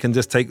have, you know, he can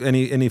just take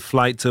any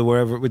flight to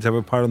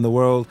whichever part of the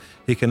world.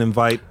 He can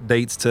invite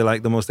dates to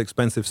like the most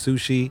expensive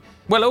sushi.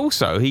 Well,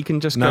 also he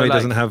can just now go he like,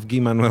 doesn't have Guy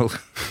Manuel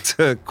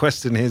to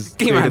question his.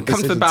 Guy Man,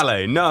 come to the decisions.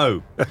 ballet.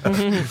 No.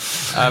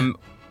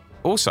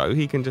 Also,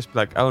 he can just be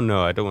like, oh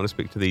no, I don't want to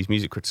speak to these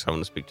music critics. I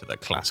want to speak to the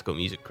classical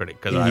music critic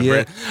because I've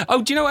written.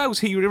 Oh, do you know what else?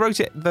 He wrote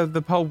it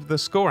the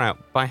score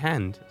out by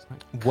hand. It's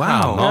like,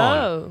 Wow. come on.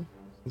 Oh.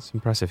 It's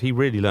impressive. He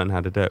really learned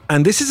how to do it.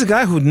 And this is a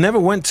guy who never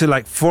went to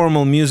like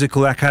formal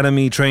musical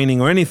academy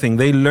training or anything.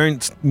 They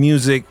learned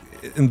music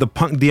in the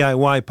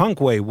DIY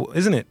punk way,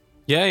 isn't it?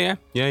 Yeah.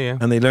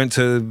 And they learned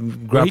to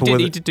grapple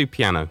with He it. did do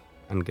piano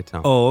and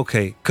guitar. Oh,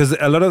 okay. Because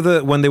a lot of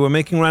when they were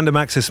making Random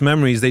Access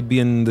Memories, they'd be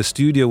in the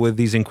studio with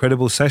these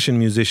incredible session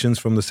musicians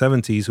from the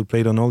 70s who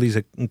played on all these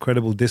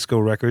incredible disco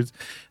records.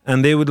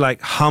 And they would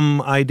like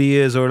hum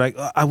ideas or like,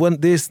 oh, I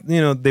want this, you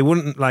know, they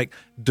wouldn't like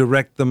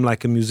direct them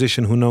like a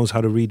musician who knows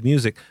how to read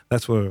music.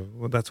 That's what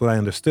I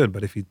understood.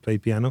 But if he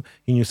played piano,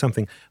 he knew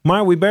something.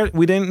 Mar, we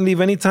didn't leave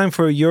any time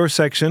for your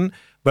section,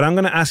 but I'm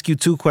going to ask you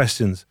 2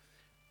 questions.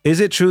 Is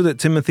it true that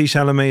Timothée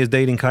Chalamet is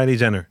dating Kylie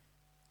Jenner?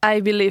 I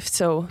believe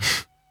so.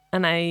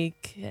 And I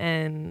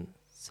can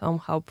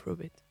somehow prove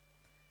it.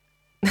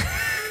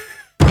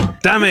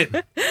 Damn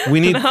it! We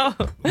need. No.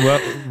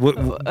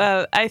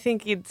 Well, I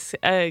think it's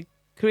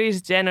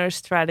Kris Jenner's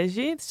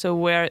strategy. So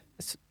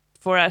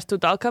for us to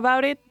talk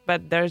about it,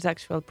 but there's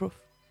actual proof.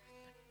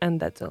 And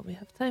that's all we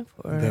have time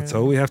for. That's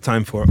all we have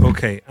time for.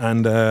 Okay,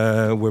 and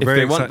we're If very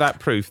they want excited. that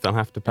proof, they'll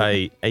have to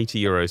pay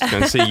 €80 to go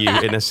and see you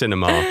in a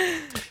cinema.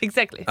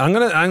 Exactly.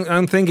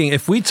 I'm thinking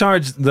if we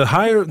charge the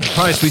higher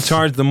price we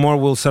charge, the more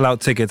we'll sell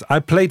out tickets. I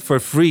played for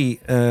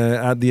free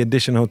at the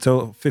Edition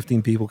Hotel.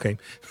 15 people came.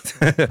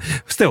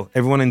 Still,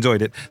 everyone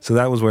enjoyed it, so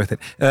that was worth it.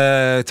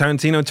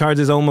 Tarantino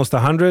charges almost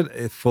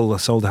 100, full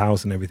sold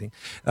house and everything.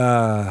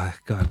 God,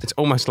 It's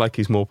almost like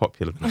he's more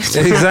popular than us.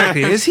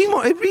 exactly. Is he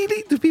more?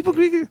 Really? Do people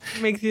agree?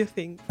 Makes you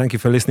think. Thank you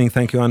for listening.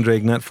 Thank you, Andre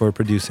Ignat, for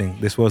producing.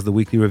 This was the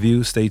Weekly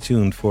Review. Stay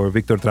tuned for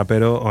Victor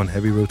Trapero on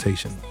Heavy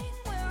Rotation.